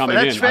side that's coming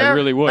in. Fair. I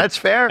really would. That's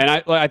fair. And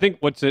I think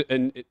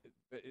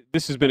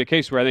this has been a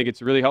case where I think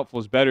it's really helpful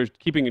as bettors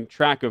keeping in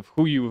track of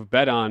who you have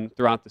bet on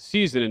throughout the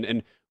season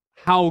and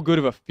how good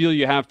of a feel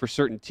you have for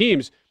certain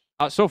teams.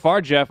 So far,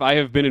 Jeff, I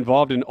have been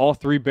involved in all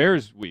 3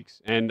 Bears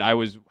weeks, and I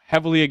was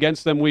heavily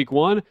against them week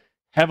 1,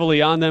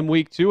 heavily on them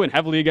week 2, and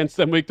heavily against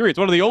them week 3. It's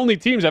one of the only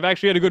teams I've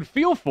actually had a good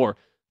feel for,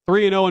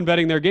 3-0 in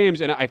betting their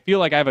games, and I feel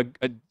like I have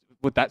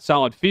with that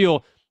solid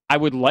feel, I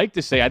would like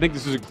to say I think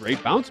this is a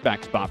great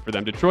bounce-back spot for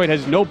them. Detroit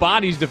has no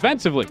bodies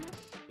defensively.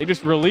 They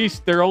just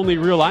released their only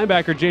real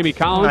linebacker, Jamie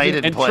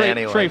Collins,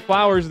 and Trey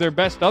Flowers, their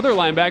best other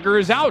linebacker,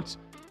 is out.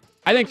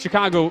 I think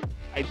Chicago,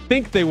 I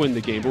think they win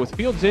the game, but with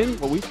Fields in,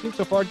 what we've seen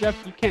so far, Jeff,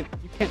 you can't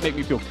make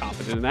me feel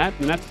confident in that,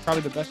 and that's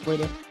probably the best way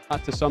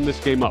to sum this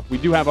game up. We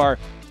do have our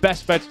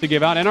best bets to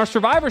give out and our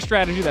survivor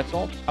strategy. That's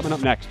all coming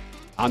up next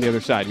on the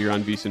other side here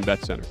on VSiN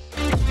Bet Center.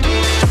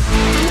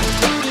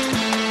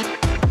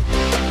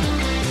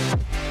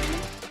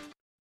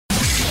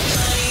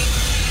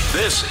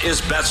 This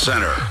is Bet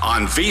Center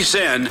on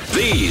VSiN,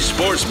 the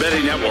Sports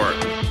Betting Network.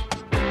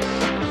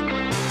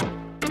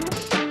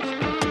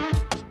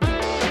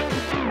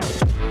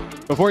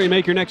 Before you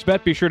make your next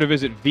bet, be sure to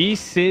visit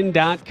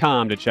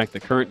vsin.com to check the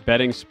current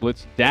betting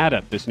splits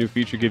data. This new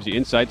feature gives you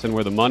insights on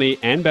where the money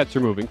and bets are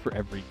moving for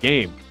every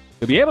game.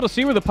 You'll be able to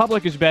see where the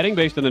public is betting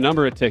based on the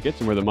number of tickets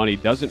and where the money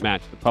doesn't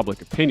match the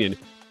public opinion.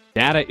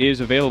 Data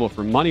is available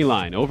for money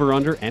line, over,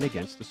 under, and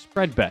against the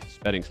spread bets.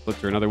 Betting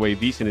splits are another way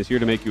VSiN is here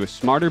to make you a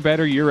smarter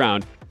bettor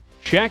year-round.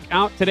 Check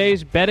out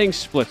today's betting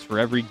splits for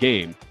every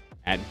game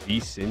at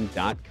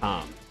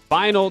vsin.com.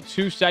 Final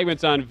 2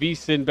 segments on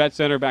VSiN Bet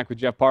Center. Back with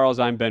Jeff Parles.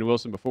 I'm Ben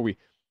Wilson. Before we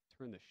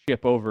turn the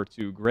ship over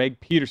to Greg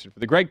Peterson for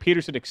the Greg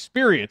Peterson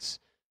Experience,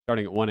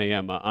 starting at 1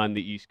 a.m. On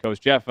the East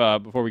Coast. Jeff,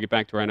 before we get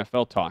back to our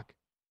NFL talk,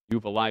 you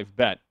have a live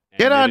bet.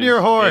 Get on your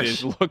horse. It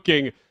is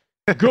looking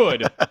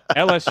good.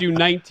 LSU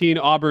 19,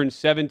 Auburn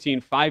 17,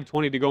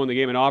 5:20 to go in the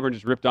game, and Auburn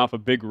just ripped off a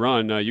big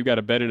run. You got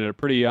a bet in at a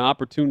pretty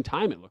opportune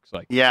time, it looks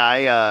like. Yeah,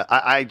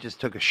 I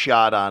just took a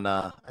shot on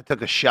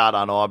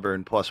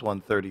Auburn plus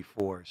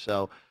 134.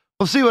 So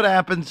we'll see what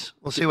happens.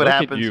 Look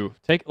at you.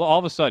 Take all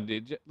of a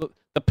sudden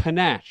the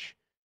panache.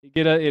 You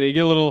get a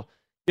little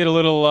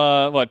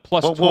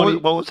plus 20.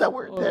 What was that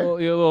word there?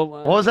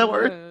 What was that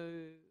word?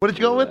 What did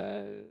you go with?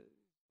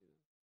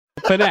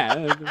 The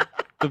panache,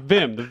 the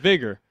vim, the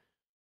vigor.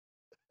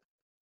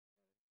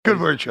 Good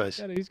word choice.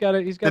 He's got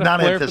a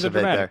flair for the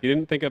dramatic. You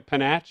didn't think of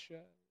panache?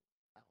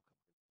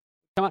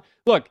 Come on,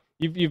 look,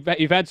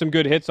 you've had some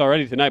good hits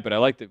already tonight, but I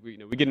like that we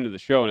get into the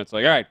show and it's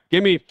like, all right,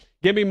 give me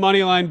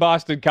money line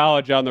Boston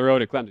College on the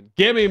road at Clemson.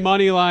 Give me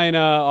money line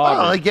Auburn.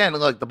 Well, again,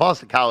 look, the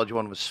Boston College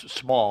one was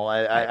small.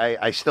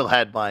 I still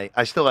had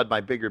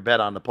my bigger bet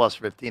on the plus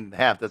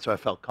 15.5. That's why I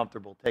felt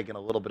comfortable taking a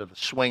little bit of a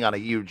swing on a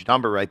huge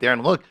number right there.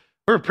 And look,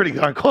 we're pretty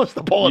darn close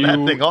to pulling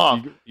that thing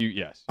off.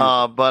 Yes.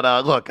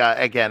 But look,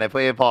 again,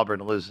 if Auburn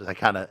loses, I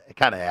kind of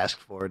asked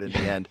for it in the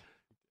end.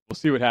 We'll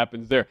see what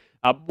happens there.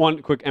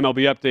 One quick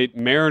MLB update: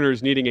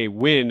 Mariners needing a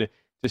win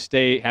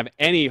to have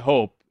any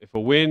hope.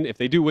 If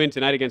they do win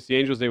tonight against the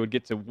Angels, they would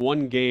get to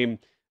 1 game,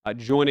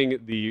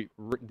 joining the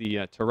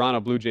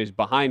Toronto Blue Jays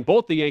behind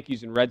both the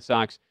Yankees and Red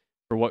Sox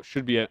for what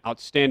should be an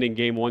outstanding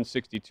game,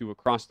 162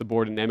 across the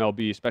board in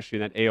MLB,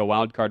 especially in that AL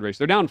wildcard race.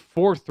 They're down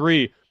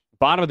 4-3.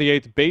 Bottom of the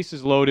 8th,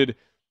 bases loaded,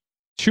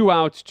 2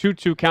 outs,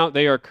 2-2 count.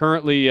 They are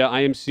currently, I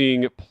am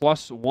seeing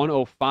plus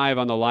 105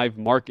 on the live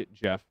market,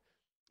 Jeff,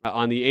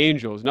 on the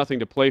Angels. Nothing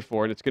to play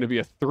for, and it's going to be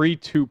a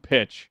 3-2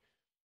 pitch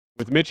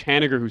with Mitch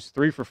Haniger, who's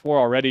 3 for 4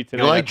 already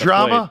tonight. You like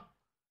drama?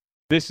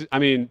 This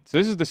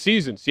is the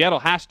season. Seattle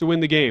has to win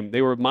the game.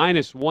 They were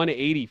minus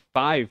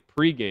 185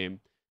 pregame,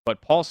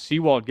 but Paul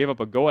Sewald gave up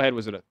a go-ahead.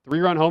 Was it a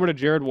 3-run homer to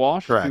Jared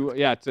Walsh?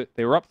 Correct.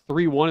 They were up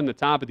 3-1 in the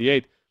top of the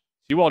 8th.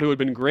 Sewald, who had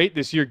been great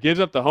this year, gives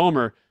up the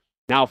homer.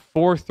 Now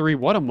 4-3.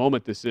 What a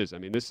moment this is. I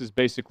mean, this is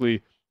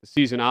basically the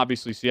season.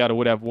 Obviously, Seattle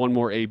would have one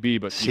more AB,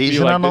 but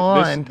season on the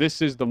line.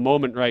 This is the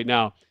moment right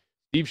now.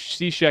 Steve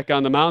Cishek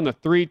on the mound, the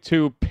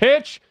 3-2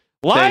 pitch,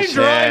 line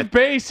drive,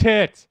 base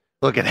hit.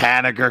 Look at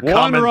Haniger coming through.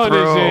 One run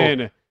is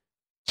in.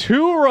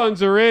 2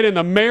 runs are in, and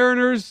the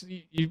Mariners,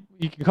 you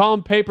can call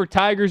them paper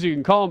tigers, you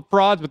can call them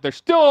frauds, but they're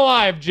still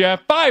alive,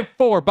 Jeff.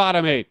 5-4,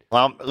 bottom 8.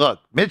 Well,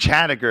 look, Mitch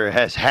Haniger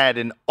has had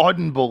an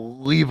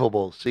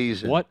unbelievable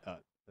season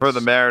for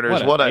the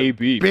Mariners. What a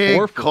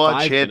big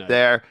clutch hit tonight.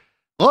 There.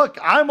 Look,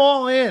 I'm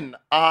all in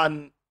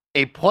on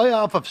a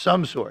playoff of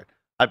some sort.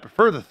 I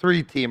prefer the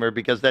 3-teamer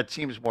because that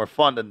seems more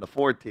fun than the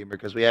 4-teamer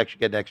because we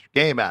actually get an extra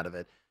game out of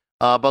it.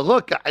 But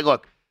look,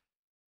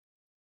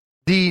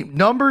 the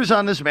numbers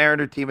on this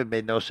Mariner team have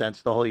made no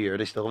sense the whole year.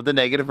 They still have the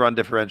negative run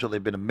differential.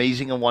 They've been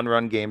amazing in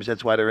one-run games.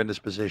 That's why they're in this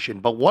position.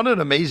 But what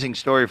an amazing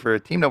story for a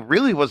team that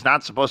really was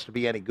not supposed to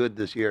be any good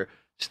this year,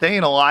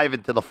 staying alive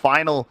into the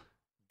final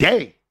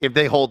day if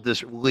they hold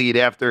this lead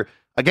after,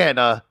 again,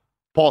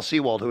 Paul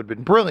Sewald, who had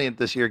been brilliant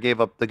this year, gave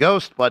up the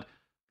ghost. But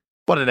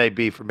what an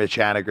AB for Mitch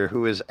Haniger,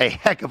 who is a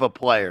heck of a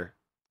player,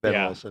 Ben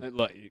Wilson.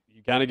 Look,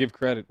 you got to give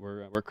credit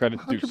where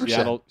credit's due.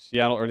 100%.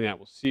 Seattle earning that.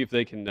 We'll see if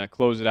they can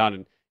close it out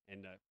and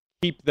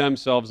keep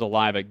themselves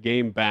alive, a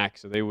game back.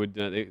 So they're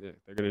going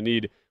to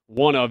need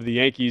one of the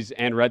Yankees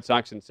and Red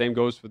Sox, and same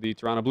goes for the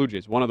Toronto Blue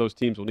Jays. One of those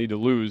teams will need to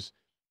lose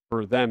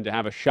for them to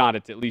have a shot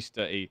at least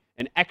an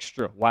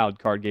extra wild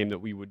card game that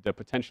we would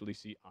potentially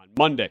see on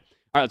Monday.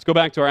 All right, let's go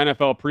back to our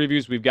NFL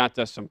previews. We've got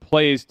some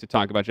plays to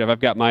talk about, Jeff. I've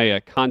got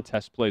my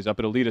contest plays up.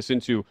 It'll lead us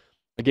into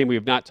a game we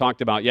have not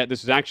talked about yet.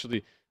 This is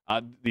actually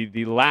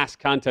the last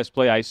contest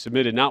play I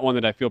submitted, not one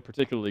that I feel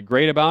particularly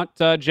great about,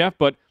 Jeff,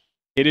 but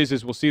it is,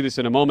 as we'll see this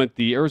in a moment,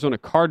 the Arizona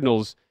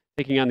Cardinals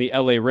taking on the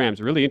LA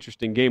Rams. A really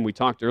interesting game. We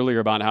talked earlier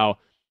about how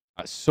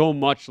so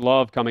much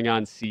love coming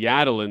on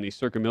Seattle in the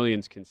Circa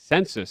Millions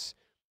consensus,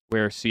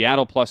 where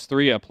Seattle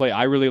 +3, a play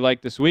I really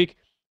like this week.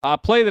 A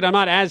play that I'm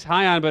not as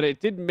high on, but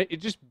it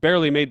just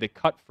barely made the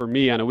cut for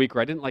me on a week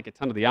where I didn't like a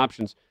ton of the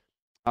options.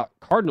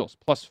 Cardinals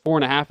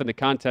 +4.5 in the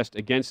contest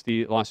against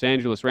the Los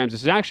Angeles Rams.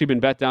 This has actually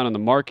been bet down on the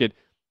market.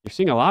 You're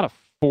seeing a lot of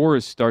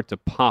 4s start to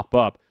pop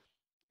up.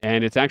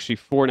 And it's actually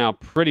 4 now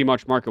pretty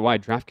much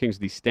market-wide. DraftKings,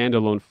 the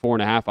standalone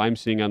 4.5 I'm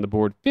seeing on the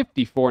board,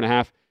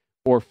 54.5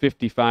 or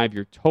 55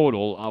 your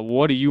total.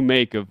 What do you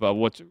make of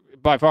what's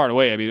by far and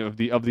away,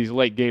 of these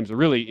late games, a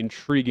really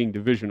intriguing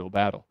divisional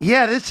battle?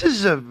 Yeah, this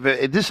is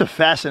a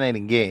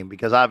fascinating game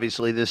because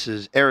obviously this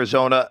is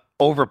Arizona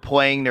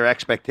overplaying their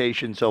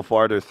expectations so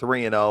far. They're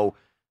 3-0.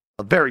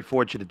 Very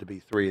fortunate to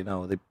be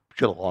 3-0. They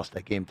should have lost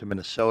that game to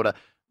Minnesota.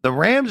 The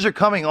Rams are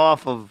coming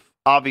off of,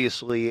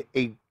 obviously,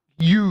 a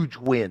huge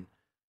win.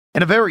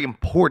 And a very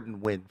important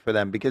win for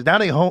them because now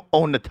they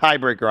own the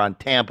tiebreaker on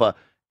Tampa.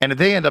 And if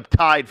they end up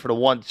tied for the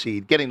 1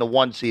 seed, getting the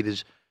 1 seed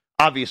is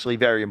obviously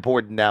very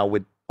important now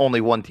with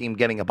only one team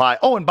getting a bye.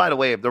 Oh, and by the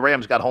way, if the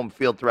Rams got home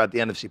field throughout the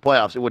NFC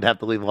playoffs, it would have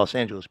to leave Los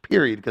Angeles,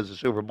 period, because the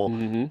Super Bowl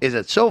is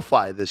at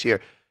SoFi this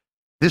year.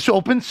 This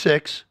opened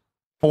 6,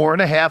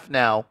 4.5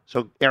 now.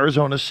 So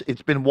Arizona's,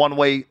 it's been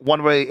one-way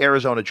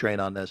Arizona train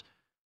on this.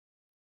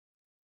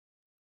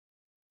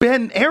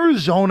 Ben,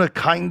 Arizona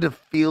kind of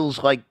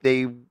feels like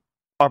they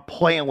are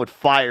playing with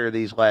fire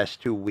these last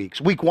 2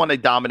 weeks. Week 1, they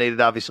dominated,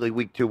 obviously.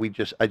 Week 2,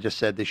 I just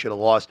said they should have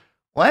lost.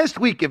 Last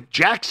week, if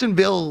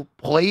Jacksonville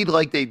played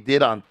like they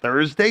did on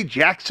Thursday,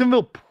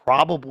 Jacksonville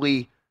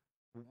probably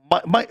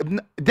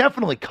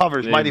definitely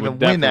covers, might even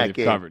win that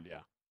game. Covered,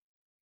 yeah.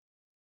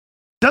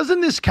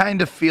 Doesn't this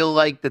kind of feel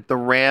like that the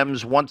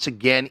Rams, once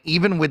again,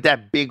 even with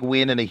that big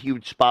win and a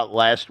huge spot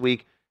last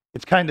week,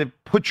 it's kind of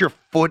put your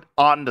foot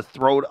on the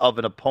throat of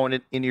an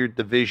opponent in your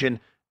division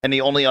and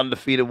the only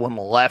undefeated one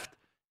left?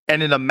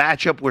 And in a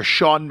matchup where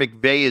Sean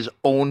McVay has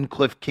owned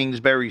Cliff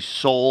Kingsbury's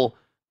soul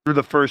through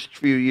the first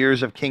few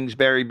years of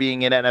Kingsbury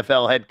being an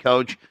NFL head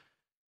coach,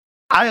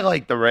 I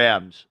like the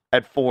Rams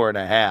at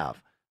 4.5.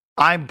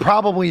 I'm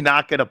probably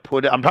not going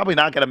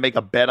to make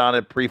a bet on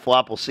it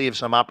pre-flop. We'll see if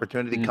some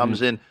opportunity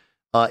comes in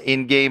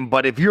game.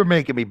 But if you're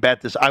making me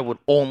bet this, I would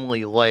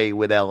only lay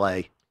with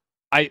LA.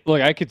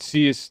 I could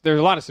see there's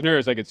a lot of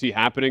scenarios I could see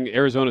happening.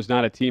 Arizona's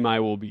not a team I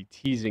will be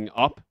teasing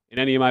up in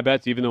any of my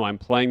bets, even though I'm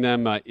playing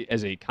them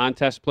as a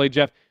contest play,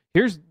 Jeff.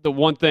 Here's the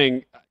one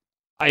thing.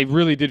 I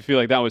really did feel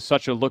like that was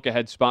such a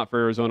look-ahead spot for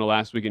Arizona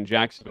last week in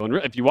Jacksonville. And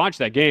if you watch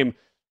that game,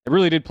 it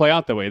really did play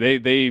out that way.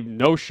 They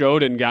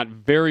no-showed and got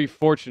very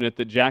fortunate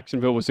that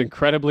Jacksonville was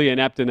incredibly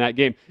inept in that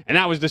game. And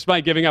that was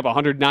despite giving up a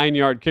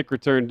 109-yard kick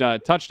return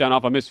touchdown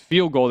off a missed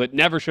field goal that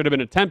never should have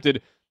been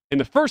attempted in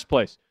the first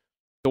place.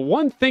 The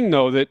one thing,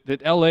 though,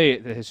 that LA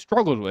has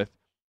struggled with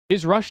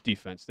is rush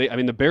defense.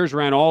 The Bears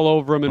ran all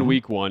over them in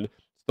week 1.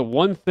 It's the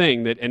one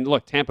thing and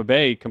look, Tampa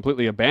Bay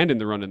completely abandoned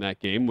the run in that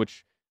game,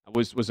 which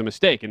was a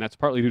mistake, and that's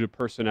partly due to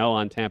personnel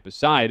on Tampa's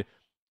side,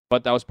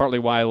 but that was partly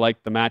why I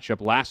liked the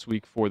matchup last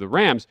week for the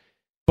Rams.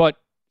 But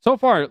so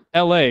far,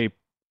 LA,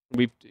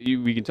 we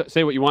can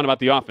say what you want about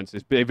the offense.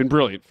 They've been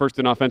brilliant. First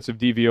in offensive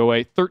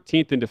DVOA,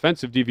 13th in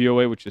defensive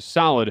DVOA, which is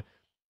solid,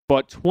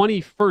 but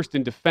 21st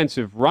in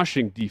defensive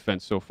rushing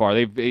defense so far.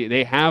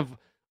 They have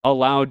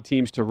allowed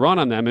teams to run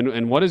on them.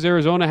 And what does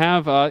Arizona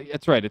have?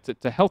 That's right.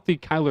 It's a healthy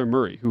Kyler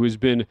Murray, who has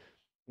been,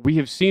 we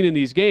have seen in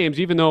these games,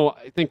 even though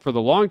I think for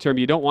the long term,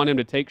 you don't want him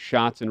to take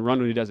shots and run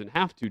when he doesn't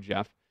have to,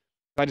 Jeff.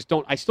 I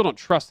still don't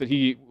trust that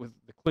he, with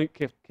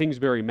the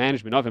Kingsbury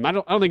management of him, I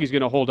don't think he's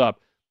going to hold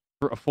up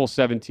for a full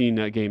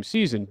 17-game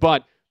season.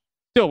 But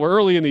still, we're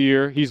early in the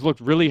year. He's looked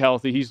really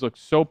healthy. He's looked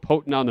so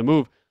potent on the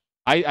move.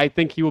 I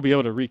think he will be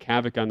able to wreak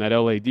havoc on that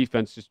LA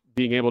defense, just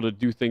being able to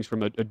do things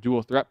from a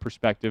dual threat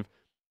perspective.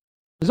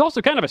 There's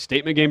also kind of a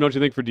statement game, don't you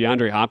think, for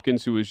DeAndre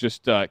Hopkins, who was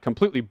just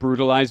completely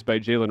brutalized by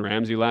Jalen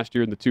Ramsey last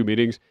year in the 2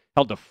 meetings,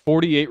 held to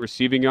 48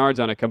 receiving yards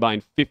on a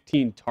combined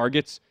 15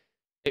 targets.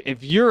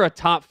 If you're a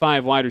top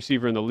 5 wide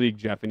receiver in the league,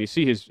 Jeff, and you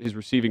see his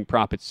receiving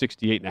prop at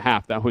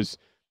 68.5, that was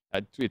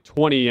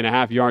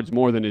 20.5 yards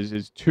more than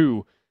his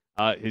two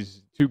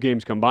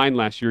games combined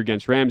last year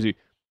against Ramsey.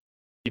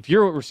 If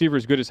you're a receiver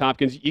as good as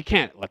Hopkins, you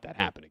can't let that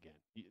happen again.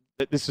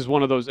 This is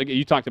one of those,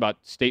 you talked about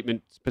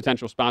statement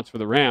potential spots for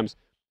the Rams.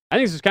 I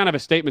think this is kind of a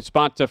statement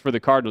spot for the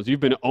Cardinals. You've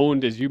been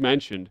owned, as you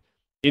mentioned,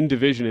 in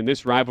division, in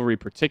this rivalry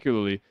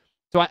particularly.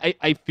 So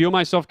I feel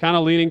myself kind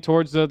of leaning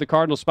towards the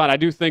Cardinals spot. I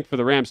do think for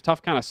the Rams,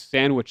 tough kind of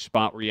sandwich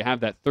spot where you have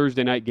that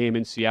Thursday night game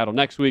in Seattle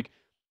next week.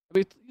 I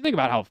mean, you think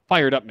about how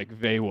fired up Sean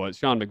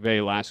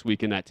McVay last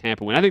week in that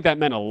Tampa win. I think that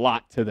meant a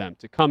lot to them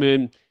to come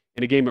in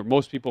a game where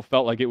most people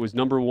felt like it was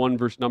number 1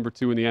 versus number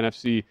 2 in the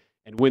NFC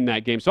and win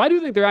that game. So I do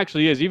think there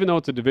actually is, even though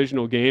it's a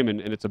divisional game and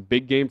it's a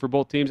big game for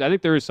both teams, I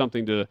think there is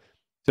something to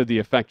the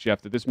effect,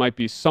 Jeff, that this might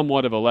be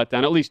somewhat of a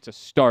letdown, at least to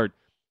start.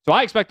 So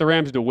I expect the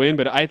Rams to win,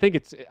 but I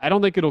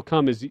don't think it'll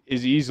come as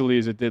easily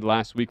as it did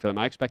last week for them.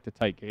 I expect a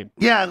tight game.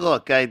 Yeah,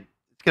 look, it's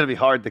going to be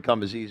hard to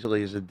come as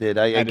easily as it did.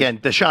 Again,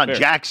 Deshaun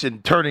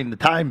Jackson turning the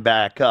time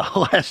back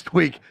last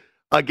week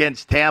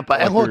against Tampa.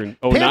 And look,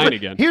 Tampa,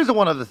 again. Here's the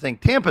one other thing.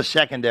 Tampa's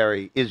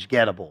secondary is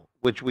gettable,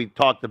 which we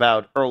talked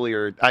about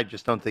earlier. I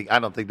don't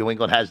think New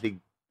England has the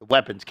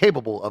weapons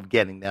capable of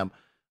getting them.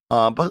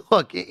 But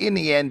look, in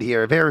the end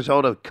here, if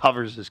Arizona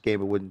covers this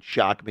game, it wouldn't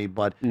shock me.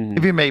 But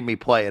if you made me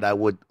play it, I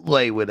would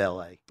lay with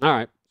L.A. All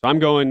right. So I'm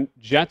going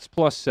Jets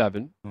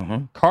 +7,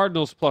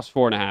 Cardinals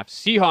 +4.5,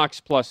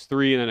 Seahawks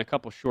 +3, and then a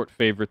couple short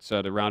favorites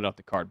to round out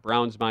the card.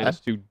 Browns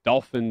 -2,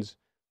 Dolphins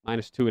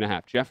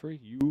 -2.5. Jeffrey,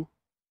 you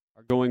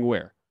are going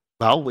where?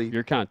 Well,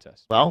 your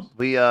contest. Well,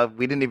 we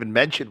didn't even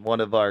mention one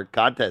of our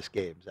contest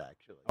games,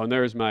 actually. Oh, and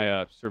there's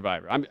my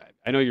Survivor.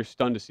 I know you're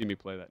stunned to see me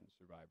play that in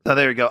Survivor. Oh,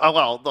 there you go. Oh,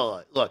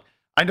 well, look.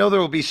 I know there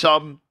will be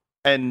some,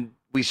 and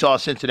we saw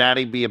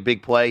Cincinnati be a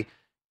big play.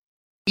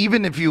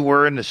 Even if you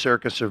were in the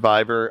Circus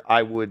Survivor,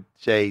 I would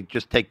say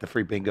just take the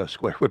free bingo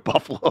square with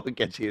Buffalo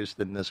against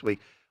Houston this week.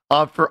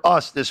 For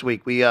us this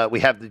week, we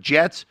have the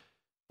Jets,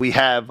 we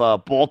have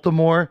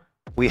Baltimore,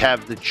 we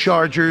have the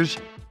Chargers,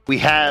 we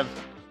have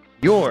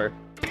your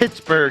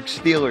Pittsburgh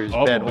Steelers,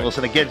 Ben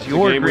Wilson, against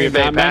your Green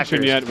Bay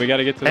Packers. Yet. We got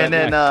to get to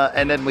that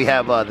and then we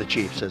have the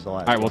Chiefs as the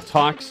last. All right, we'll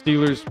talk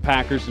Steelers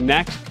Packers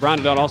next.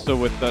 Rounded out also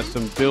with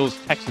some Bills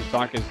Texans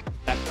talk, as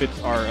that fits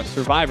our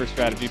Survivor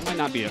strategy. Might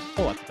not be a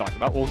whole lot to talk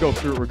about. We'll go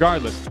through it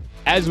regardless.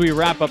 As we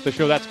wrap up the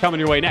show, that's coming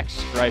your way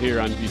next, right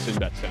here on VSiN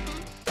Bet Center.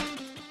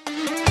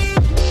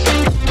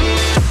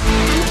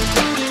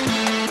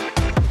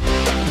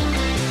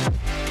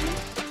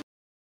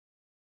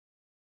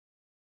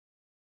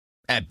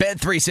 At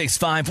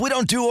Bet365, we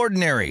don't do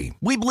ordinary.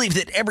 We believe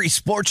that every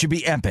sport should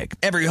be epic.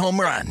 Every home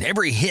run,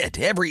 every hit,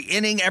 every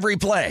inning, every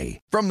play.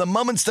 From the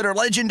moments that are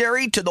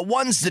legendary to the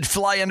ones that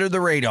fly under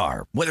the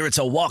radar. Whether it's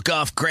a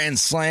walk-off grand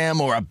slam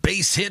or a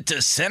base hit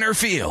to center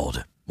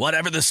field.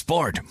 Whatever the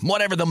sport,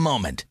 whatever the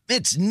moment.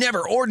 It's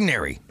never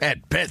ordinary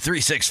at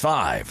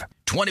Bet365.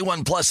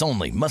 21 plus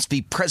only. Must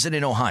be present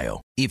in Ohio.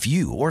 If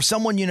you or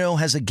someone you know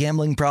has a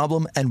gambling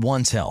problem and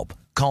wants help,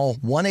 call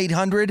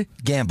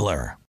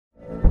 1-800-GAMBLER.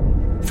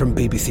 From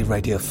BBC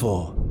Radio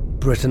 4,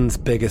 Britain's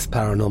biggest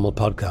paranormal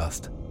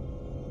podcast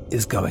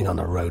is going on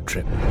a road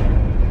trip.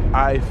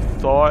 I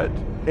thought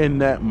in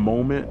that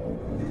moment,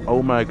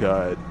 oh my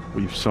God,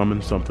 we've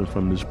summoned something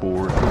from this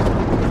board.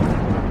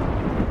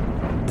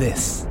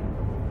 This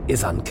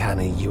is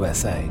Uncanny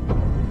USA.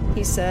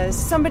 He says,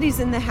 somebody's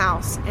in the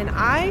house, and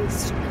I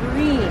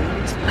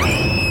screamed.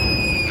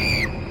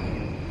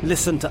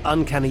 Listen to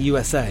Uncanny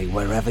USA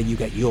wherever you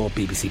get your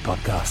BBC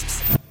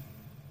podcasts,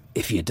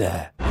 if you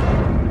dare.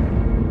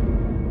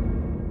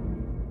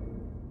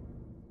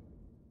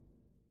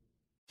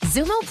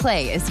 Xumo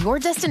Play is your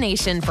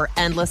destination for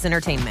endless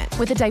entertainment.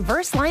 With a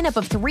diverse lineup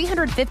of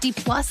 350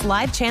 plus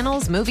live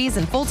channels, movies,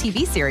 and full TV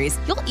series,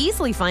 you'll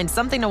easily find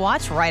something to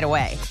watch right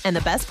away. And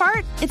the best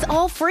part? It's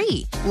all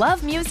free.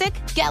 Love music?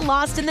 Get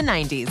lost in the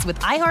 90s with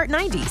iHeart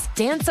 90s,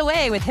 dance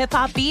away with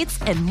hip-hop beats,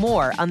 and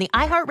more on the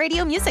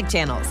iHeartRadio music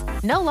channels.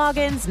 No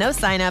logins, no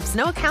signups,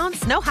 no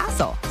accounts, no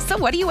hassle. So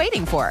what are you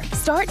waiting for?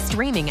 Start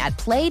streaming at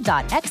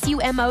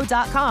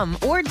play.xumo.com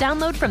or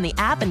download from the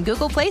app and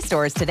Google Play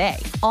stores today.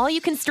 All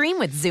you can stream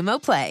with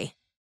Xumo Play.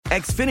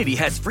 Xfinity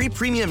has free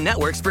premium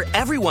networks for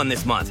everyone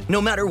this month,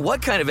 no matter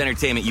what kind of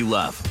entertainment you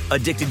love.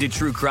 Addicted to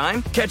true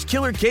crime? Catch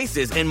killer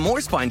cases and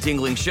more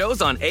spine-tingling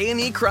shows on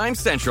A&E Crime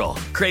Central.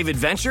 Crave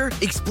adventure?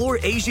 Explore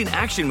Asian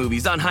action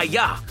movies on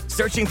Hayya.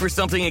 Searching for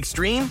something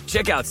extreme?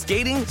 Check out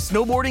skating,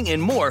 snowboarding,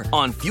 and more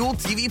on Fuel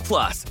TV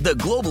Plus, the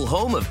global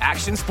home of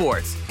action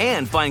sports.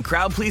 And find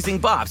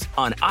crowd-pleasing bops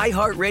on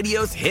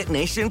iHeartRadio's Hit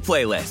Nation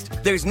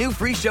playlist. There's new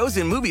free shows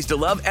and movies to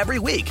love every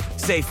week.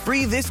 Say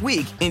free this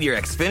week in your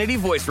Xfinity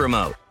voice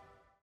remote.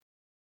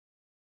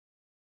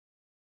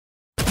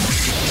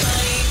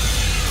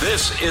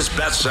 This is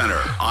Bet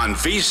Center on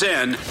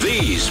VSiN,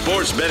 the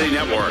Sports Betting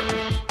Network.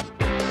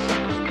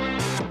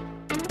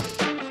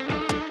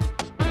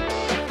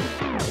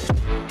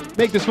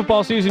 Make this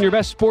football season your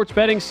best sports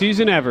betting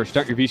season ever.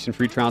 Start your VSiN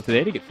free trial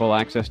today to get full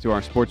access to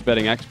our sports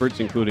betting experts,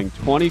 including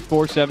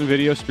 24/7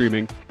 video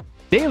streaming,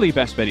 daily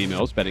best bet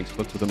emails, betting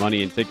splits with the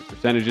money and ticket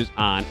percentages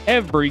on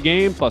every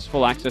game, plus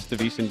full access to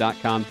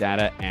VSiN.com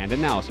data and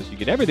analysis. You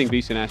get everything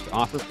VSiN has to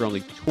offer for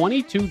only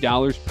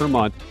 $22 per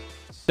month.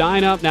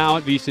 Sign up now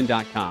at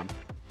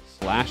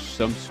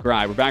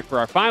VSiN.com/subscribe. We're back for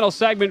our final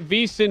segment,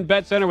 VSiN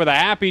Bet Center, with a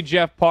happy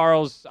Jeff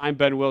Parles. I'm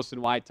Ben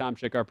Wilson, Wyatt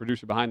Tomczyk, our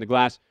producer behind the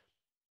glass.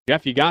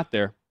 Jeff, you got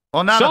there.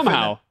 Well, not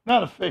somehow,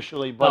 not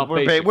officially, but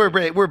we're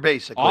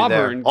basically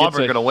Auburn there.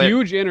 Auburn gets a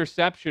huge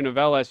interception of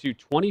LSU,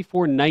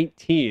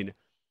 24-19,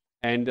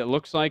 and it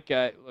looks like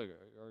our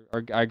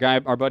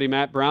buddy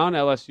Matt Brown,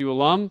 LSU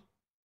alum,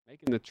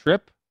 making the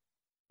trip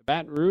to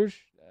Baton Rouge.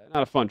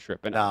 Not a fun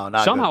trip. And no,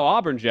 not somehow good.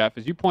 Auburn, Jeff,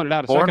 as you pointed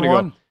out a second ago,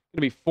 going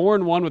to be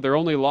 4-1 with their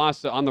only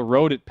loss on the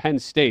road at Penn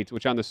State,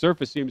 which on the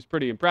surface seems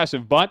pretty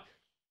impressive. But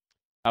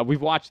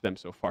we've watched them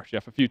so far,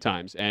 Jeff, a few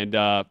times, and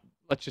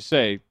let's just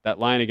say that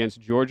line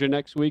against Georgia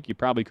next week, you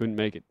probably couldn't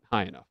make it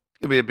high enough. It's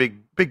going to be a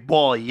big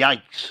ball of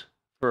yikes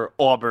for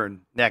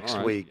Auburn next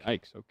week.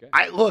 Yikes, okay.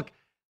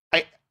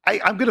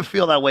 I'm going to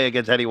feel that way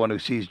against anyone who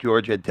sees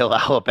Georgia until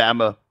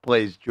Alabama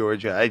plays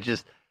Georgia.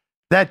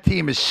 That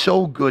team is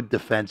so good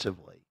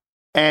defensively.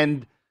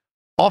 And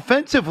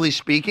offensively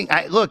speaking,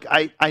 I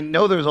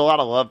know there's a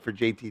lot of love for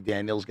JT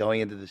Daniels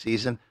going into the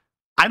season.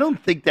 I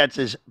don't think that's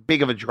as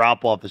big of a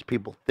drop-off as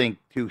people think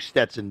to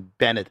Stetson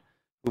Bennett,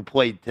 who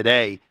played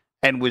today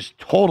and was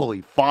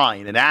totally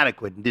fine and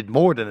adequate and did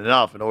more than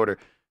enough in order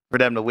for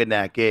them to win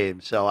that game.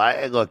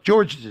 So,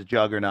 Georgia's a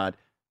juggernaut.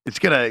 It's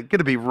gonna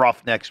be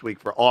rough next week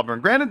for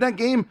Auburn. Granted, that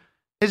game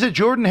is at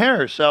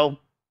Jordan-Hare, so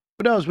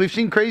who knows? We've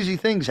seen crazy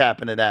things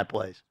happen in that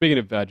place. Speaking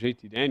of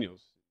JT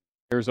Daniels,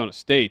 Arizona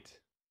State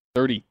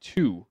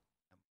 32,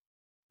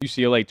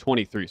 UCLA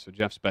 23. So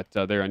Jeff's bet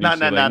there on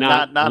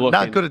UCLA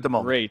not good at the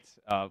moment. Great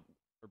for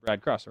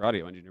Brad Cross, our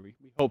audio engineer. We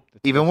hope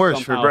that even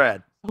worse for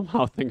Brad.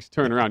 Somehow things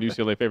turn around.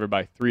 UCLA favored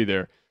by 3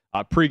 there.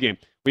 Pregame.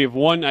 We have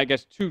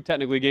two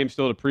technically games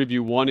still to preview.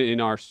 One in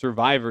our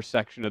Survivor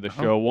section of the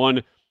show.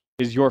 One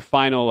is your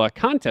final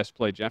contest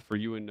play, Jeff, for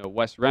you and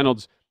Wes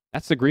Reynolds.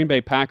 That's the Green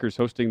Bay Packers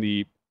hosting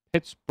the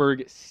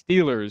Pittsburgh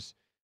Steelers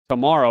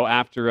tomorrow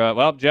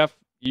after, Jeff,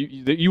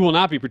 you will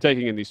not be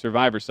partaking in the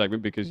Survivor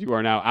segment because you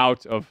are now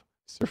out of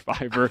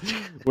Survivor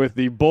with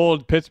the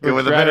bold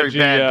Pittsburgh strategy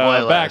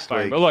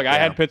backfire. But look, I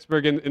had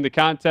Pittsburgh in the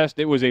contest.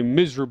 It was a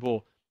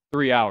miserable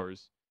 3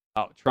 hours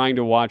trying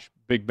to watch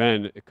Big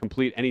Ben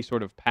complete any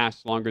sort of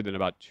pass longer than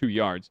about 2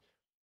 yards.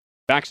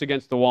 Backs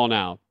against the wall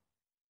now.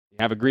 You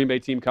have a Green Bay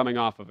team coming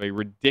off of a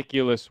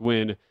ridiculous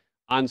win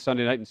on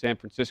Sunday night in San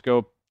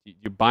Francisco.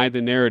 You buy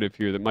the narrative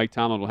here that Mike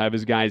Tomlin will have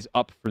his guys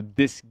up for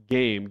this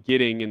game,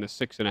 getting in the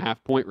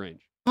 6.5-point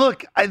range.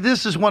 Look,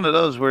 this is one of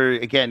those where,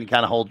 again, you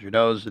kind of hold your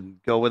nose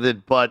and go with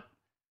it. But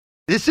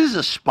this is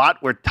a spot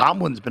where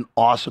Tomlin's been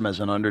awesome as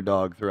an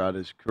underdog throughout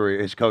his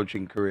career, his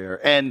coaching career.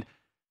 And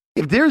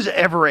if there's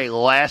ever a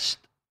last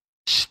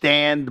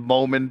stand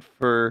moment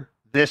for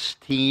this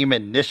team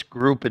and this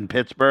group in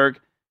Pittsburgh,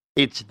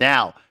 it's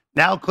now.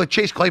 Now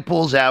Chase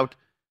Claypool's out.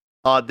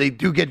 They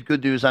do get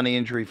good news on the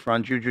injury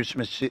front. Juju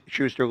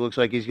Smith-Schuster looks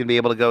like he's going to be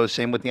able to go.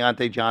 Same with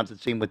Deontay Johnson.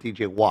 Same with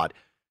TJ Watt.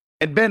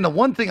 And, Ben, the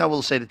one thing I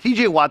will say, the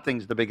TJ Watt thing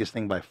is the biggest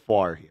thing by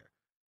far here.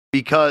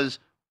 Because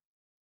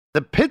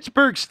the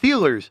Pittsburgh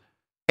Steelers,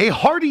 a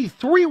hearty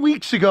 3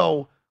 weeks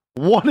ago,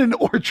 won in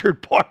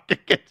Orchard Park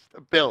against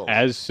the Bills.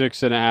 As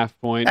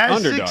 6.5-point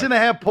underdogs. As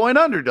 6.5-point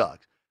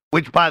underdogs.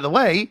 Which, by the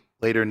way,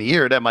 later in the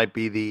year, that might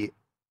be the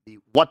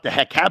what the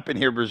heck happened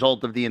here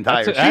result of the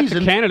entire season. That's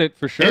a candidate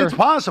for sure. It's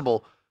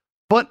possible.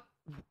 But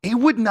it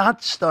would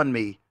not stun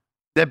me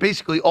that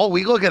basically,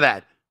 we look at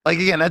that. Like,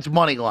 again, that's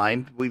money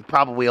line. We've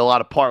probably a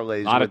lot of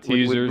parlays. A lot of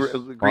teasers.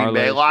 With Green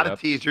Bay. A lot of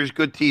teasers.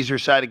 Good teaser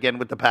side again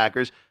with the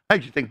Packers. I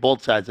actually think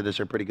both sides of this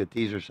are pretty good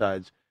teaser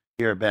sides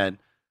here, Ben.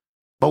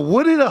 But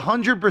would it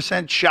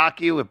 100%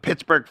 shock you if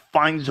Pittsburgh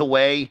finds a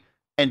way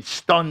and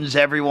stuns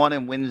everyone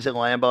and wins at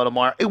Lambeau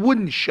tomorrow? It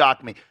wouldn't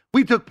shock me.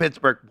 We took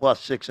Pittsburgh plus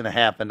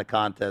 6.5 in the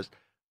contest.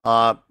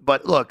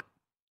 But look,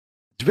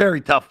 it's very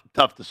tough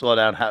to slow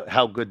down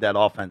how good that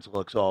offense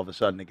looks all of a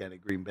sudden again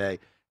at Green Bay.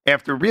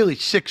 After really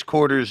 6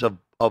 quarters of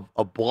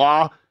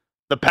blah,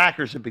 the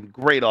Packers have been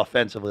great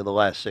offensively the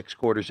last 6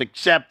 quarters,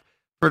 except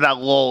for that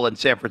lull in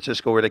San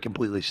Francisco where they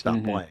completely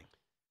stopped playing.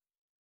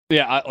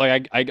 Yeah,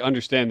 I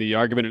understand the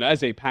argument. And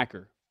as a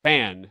Packer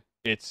fan,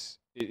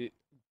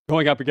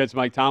 going up against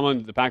Mike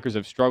Tomlin, the Packers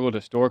have struggled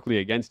historically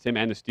against him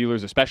and the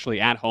Steelers,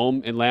 especially at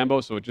home in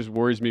Lambeau. So it just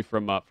worries me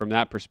from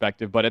that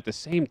perspective. But at the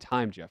same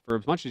time, Jeff, for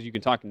as much as you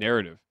can talk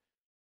narrative,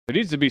 there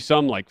needs to be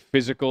some like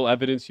physical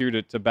evidence here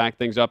to back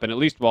things up. And at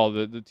least while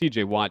the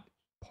TJ Watt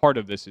part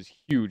of this is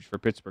huge for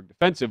Pittsburgh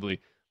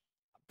defensively,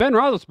 Ben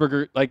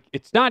Roethlisberger, like,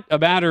 it's not a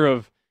matter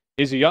of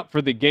is he up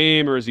for the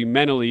game or is he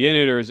mentally in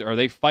it or are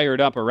they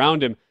fired up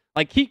around him?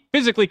 Like, he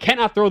physically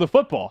cannot throw the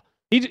football.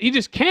 He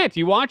just can't.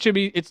 You watch him,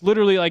 it's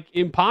literally like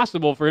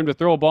impossible for him to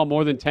throw a ball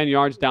more than 10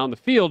 yards down the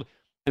field.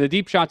 And the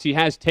deep shots he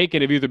has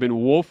taken have either been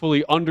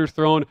woefully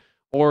underthrown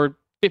or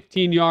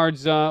 15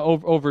 yards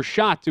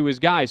overshot to his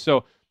guys.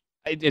 So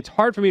it's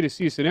hard for me to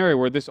see a scenario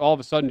where this all of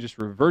a sudden just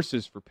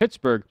reverses for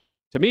Pittsburgh.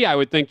 To me, I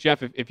would think,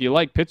 Jeff, if you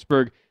like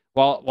Pittsburgh,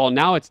 while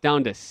now it's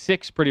down to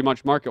 6 pretty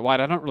much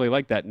market-wide, I don't really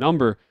like that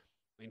number.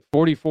 I mean,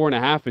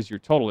 44.5 is your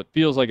total. It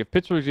feels like if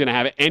Pittsburgh's going to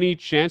have any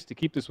chance to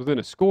keep this within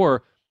a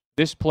score,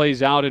 this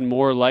plays out in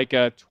more like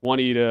a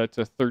 20 to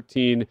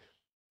 13,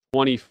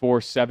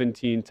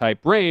 24-17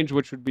 type range,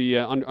 which would be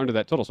under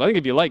that total. So I think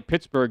if you like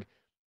Pittsburgh,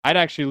 I'd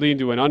actually lean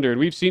to an under. And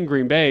we've seen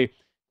Green Bay.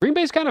 Green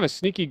Bay's kind of a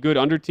sneaky good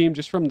under team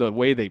just from the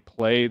way they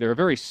play. They're a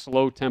very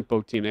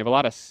slow-tempo team. They have a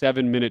lot of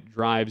 7-minute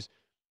drives,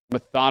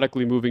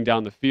 methodically moving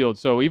down the field.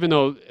 So even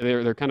though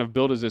they're kind of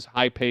built as this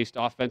high-paced,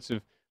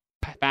 offensive,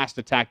 fast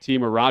attack team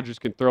where Rodgers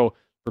can throw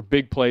for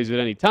big plays at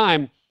any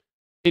time,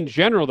 in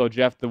general, though,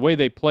 Jeff, the way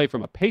they play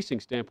from a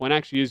pacing standpoint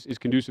actually is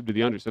conducive to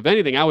the under. So if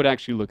anything, I would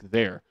actually look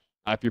there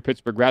if you're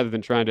Pittsburgh rather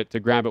than trying to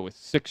grab it with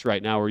 6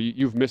 right now where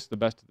you've missed the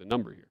best of the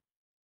number here.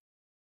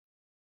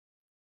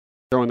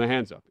 Throwing the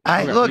hands up.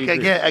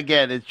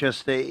 Again, it's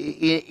just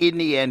in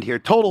the end here,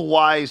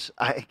 total-wise,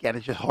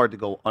 it's just hard to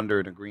go under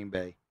in a Green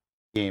Bay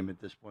game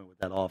at this point with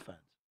that offense.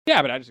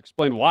 Yeah, but I just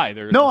explained why. I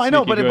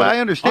know, but I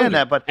understand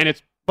that. But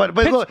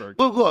Pittsburgh.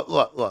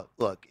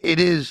 Look. It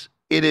is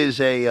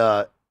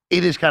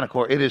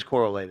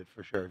correlated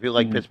for sure. If you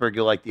like Pittsburgh,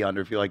 you like the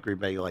under. If you like Green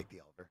Bay, you like the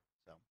over.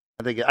 So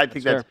I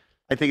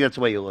think that's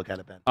the way you look at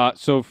it, Ben.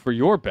 So for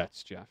your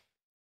bets, Jeff,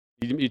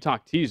 you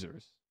talk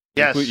teasers.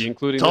 Yes,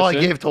 including that's all I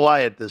gave to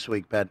Wyatt this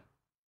week, Ben.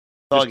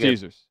 Just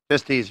teasers.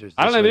 Just teasers.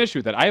 I don't have an issue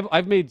with that.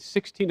 I've made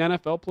 16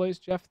 NFL plays,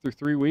 Jeff, through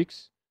 3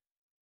 weeks.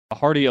 A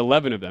hearty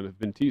 11 of them have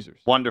been teasers.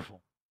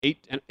 Wonderful.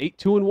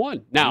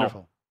 8-2-1. Now,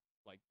 Wonderful.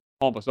 Like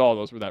almost all of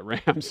those were that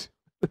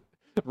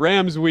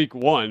Rams week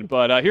 1.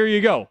 But here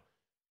you go.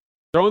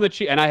 Throwing the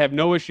Chiefs, and I have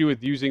no issue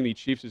with using the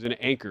Chiefs as an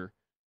anchor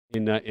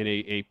in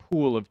a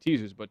pool of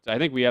teasers. But I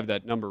think we have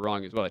that number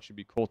wrong as well. It should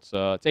be Colts.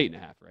 It's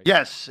 8.5, right?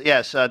 Yes.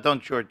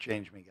 Don't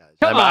shortchange me, guys.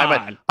 Come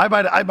on. I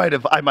might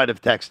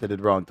have texted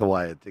it wrong to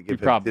Wyatt to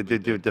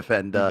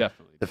defend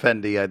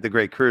the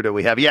great crew that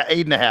we have. Yeah,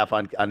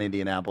 8.5 on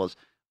Indianapolis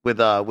with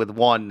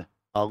one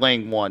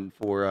laying 1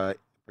 for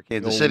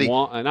Kansas City,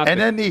 and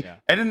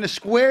then the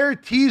square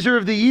teaser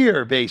of the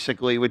year,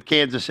 basically, with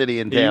Kansas City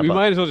and Tampa. We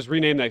might as well just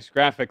rename that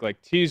graphic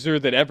like teaser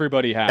that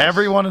everybody has.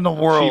 Everyone in the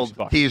world,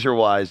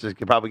 teaser-wise, is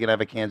probably going to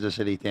have a Kansas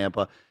City,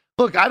 Tampa.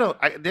 Look,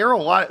 there are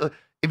a lot.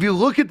 If you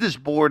look at this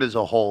board as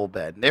a whole,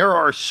 Ben, there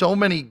are so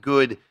many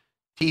good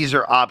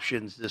teaser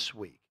options this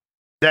week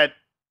that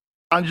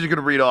I'm just going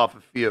to read off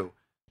a few.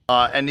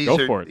 And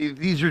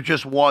these are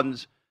just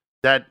ones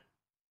that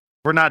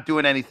we're not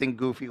doing anything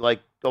goofy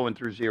like going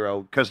through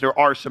 0, because there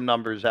are some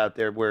numbers out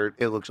there where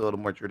it looks a little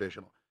more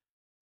traditional.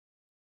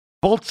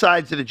 Both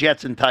sides of the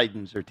Jets and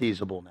Titans are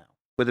teasable now,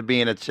 with it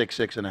being at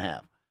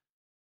 6.5.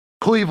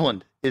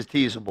 Cleveland is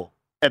teasable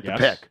at the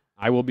pick.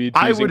 I will be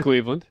teasing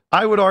Cleveland.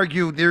 I would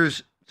argue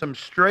there's some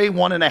stray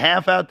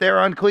 1.5 out there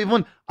on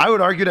Cleveland. I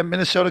would argue that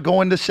Minnesota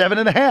going to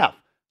 7.5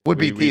 would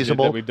be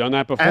teasable. We've done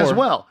that before as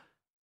well.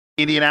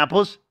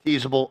 Indianapolis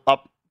teasable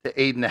up to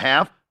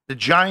 8.5. The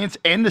Giants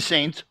and the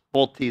Saints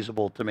both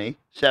teasable to me,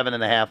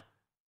 7.5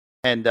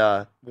 and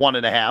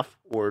 1.5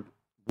 or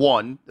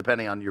 1,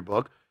 depending on your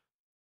book.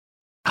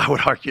 I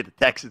would argue the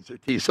Texans are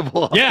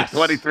teasable. Yes,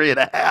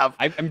 23.5.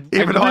 I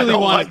really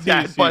want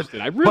to tease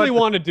Houston. I really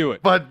want to do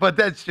it, but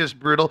that's just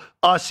brutal.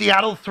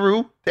 Seattle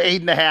through to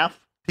 8.5,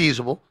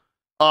 teasable.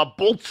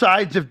 Both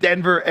sides of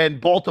Denver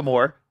and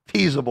Baltimore,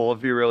 teasable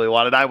if you really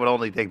wanted. I would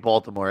only take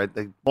Baltimore. I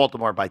think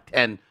Baltimore by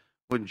 10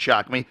 wouldn't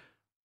shock me.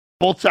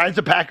 Both sides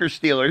of Packers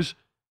Steelers,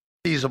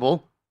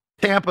 teasable.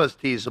 Tampa's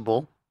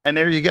teasable. And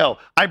there you go.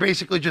 I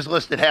basically just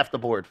listed half the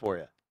board for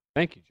you.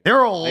 Thank you, Jim. There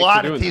are a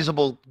lot of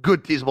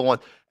good teasable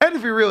ones. And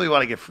if you really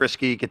want to get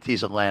frisky, you could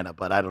tease Atlanta,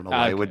 but I don't know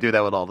why you would do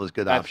that with all those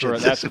good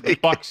options. That's where the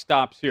buck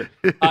stops here.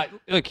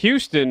 Look,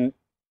 Houston,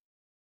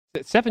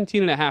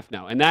 17.5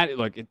 now. And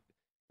the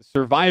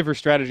survivor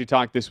strategy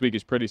talk this week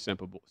is pretty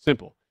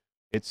simple.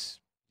 It's,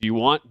 do you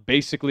want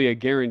basically a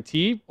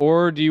guarantee,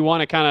 or do you want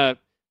to kind of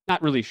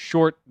not really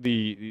short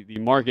the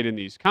market in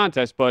these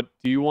contests, but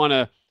do you want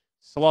to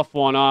slough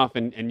one off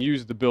and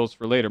use the Bills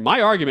for later? My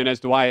argument as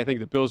to why I think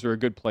the Bills are a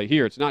good play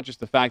here, it's not just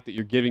the fact that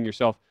you're giving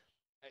yourself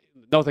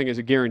nothing is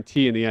a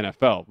guarantee in the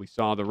NFL. We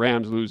saw the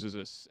Rams lose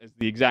as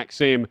the exact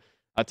same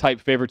type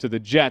favorite to the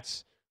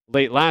Jets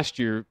late last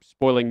year,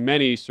 spoiling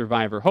many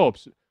survivor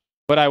hopes.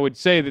 But I would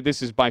say that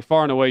this is by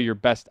far and away your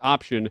best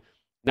option,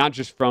 not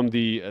just from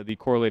the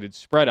correlated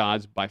spread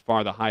odds, by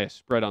far the highest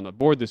spread on the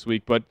board this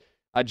week, but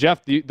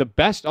Jeff, the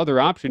best other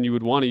option you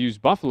would want to use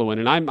Buffalo in,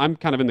 and I'm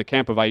kind of in the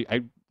camp of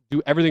I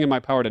do everything in my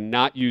power to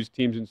not use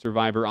teams in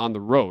Survivor on the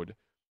road.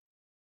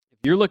 If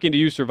you're looking to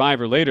use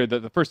Survivor later,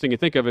 the first thing you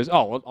think of is,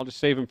 well, I'll just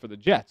save him for the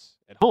Jets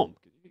at home.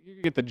 You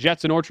can get the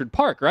Jets in Orchard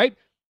Park, right?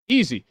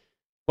 Easy.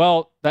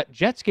 Well, that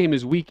Jets game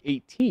is Week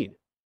 18,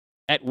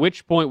 at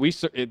which point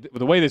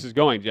the way this is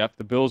going, Jeff,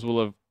 the Bills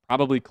will have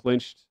probably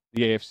clinched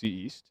the AFC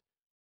East.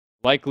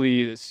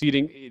 Likely the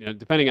seeding,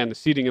 depending on the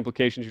seeding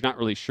implications, you're not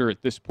really sure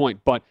at this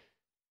point, but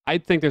I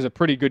think there's a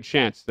pretty good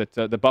chance that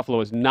the Buffalo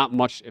has not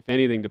much, if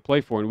anything, to play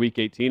for in Week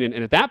 18. And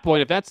at that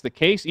point, if that's the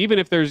case, even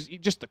if there's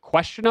just a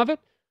question of it,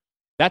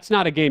 that's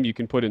not a game you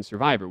can put in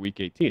Survivor Week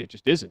 18. It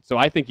just isn't. So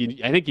I think you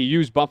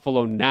use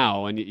Buffalo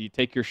now and you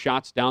take your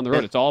shots down the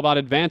road. It's all about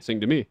advancing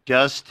to me.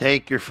 Just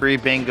take your free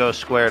bingo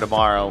square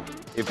tomorrow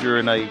if you're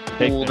in a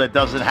pool that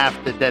doesn't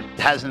have to,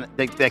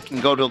 that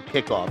can go to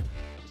kickoff.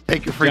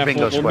 Take your free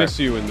bingo square. We'll miss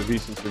you in the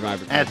VSiN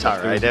Survivor. That's all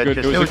right. It was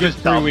a good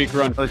 3-week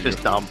run. It was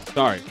just dumb.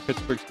 Sorry,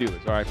 Pittsburgh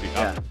Steelers. All right,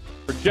 yeah.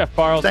 For Jeff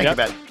Parles. Thank you,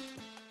 Ben.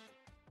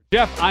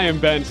 Jeff, I am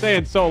Ben,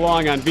 saying so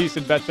long on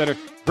VSiN Bet Center.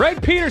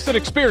 Greg Peterson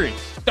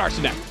Experience starts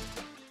next.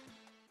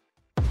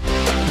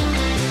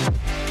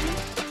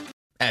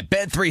 At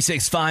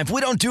Bet365, we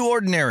don't do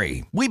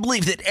ordinary. We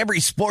believe that every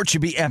sport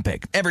should be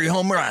epic. Every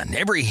home run,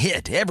 every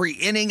hit, every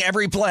inning,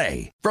 every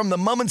play. From the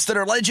moments that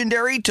are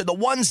legendary to the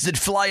ones that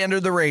fly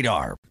under the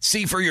radar.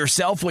 See for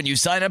yourself when you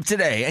sign up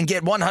today and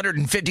get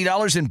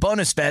 $150 in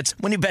bonus bets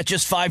when you bet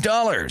just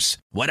 $5.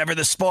 Whatever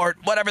the sport,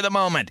 whatever the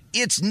moment,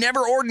 it's never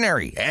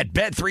ordinary at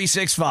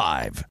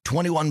Bet365.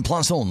 21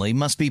 plus only.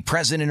 Must be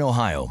present in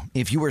Ohio.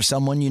 If you or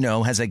someone you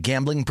know has a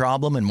gambling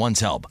problem and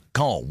wants help,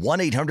 call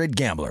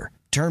 1-800-GAMBLER.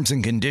 Terms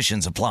and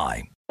conditions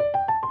apply.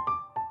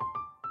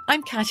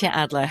 I'm Katya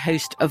Adler,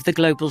 host of The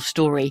Global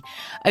Story.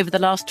 Over the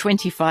last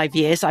 25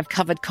 years, I've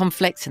covered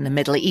conflicts in the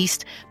Middle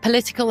East,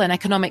 political and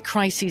economic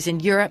crises in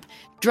Europe,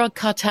 drug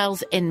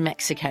cartels in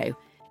Mexico.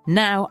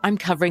 Now I'm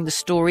covering the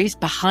stories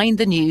behind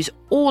the news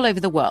all over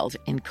the world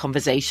in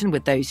conversation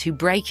with those who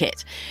break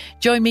it.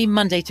 Join me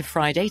Monday to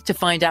Friday to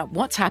find out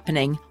what's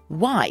happening,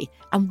 why,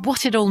 and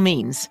what it all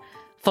means.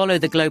 Follow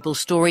The Global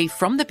Story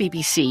from the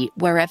BBC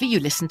wherever you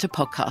listen to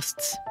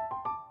podcasts.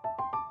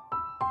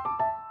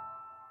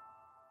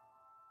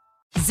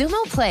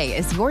 Xumo Play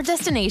is your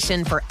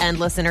destination for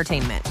endless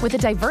entertainment. With a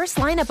diverse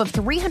lineup of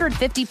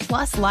 350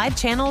 plus live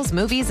channels,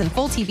 movies, and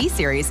full TV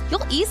series,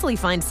 you'll easily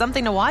find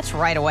something to watch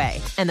right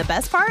away. And the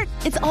best part?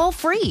 It's all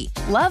free.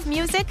 Love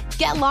music?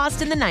 Get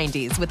lost in the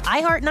 90s with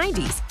iHeart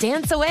 90s,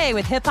 dance away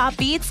with hip-hop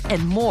beats,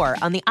 and more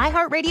on the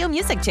iHeartRadio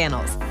music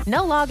channels.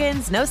 No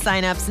logins, no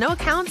signups, no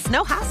accounts,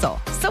 no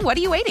hassle. So what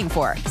are you waiting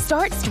for?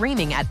 Start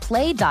streaming at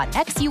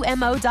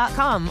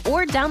play.xumo.com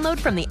or download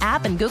from the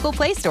app and Google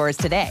Play stores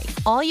today.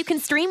 All you can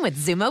stream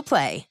with Xumo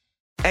Play.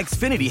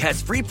 Xfinity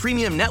has free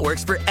premium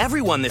networks for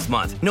everyone this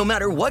month, no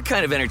matter what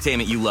kind of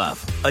entertainment you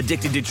love.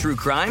 Addicted to true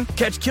crime?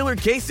 Catch killer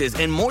cases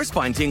and more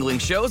spine-tingling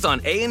shows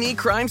on A&E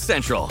Crime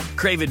Central.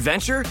 Crave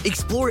adventure?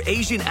 Explore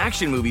Asian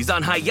action movies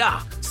on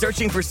Hi-YAH.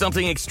 Searching for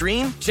something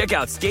extreme? Check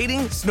out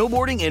skating,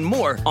 snowboarding, and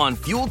more on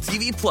Fuel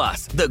TV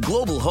Plus, the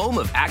global home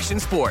of action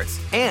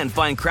sports. And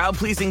find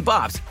crowd-pleasing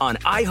bops on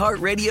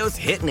iHeartRadio's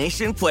Hit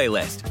Nation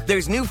playlist.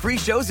 There's new free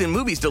shows and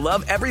movies to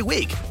love every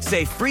week.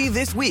 Say free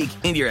this week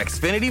in your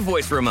Xfinity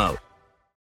voice remote.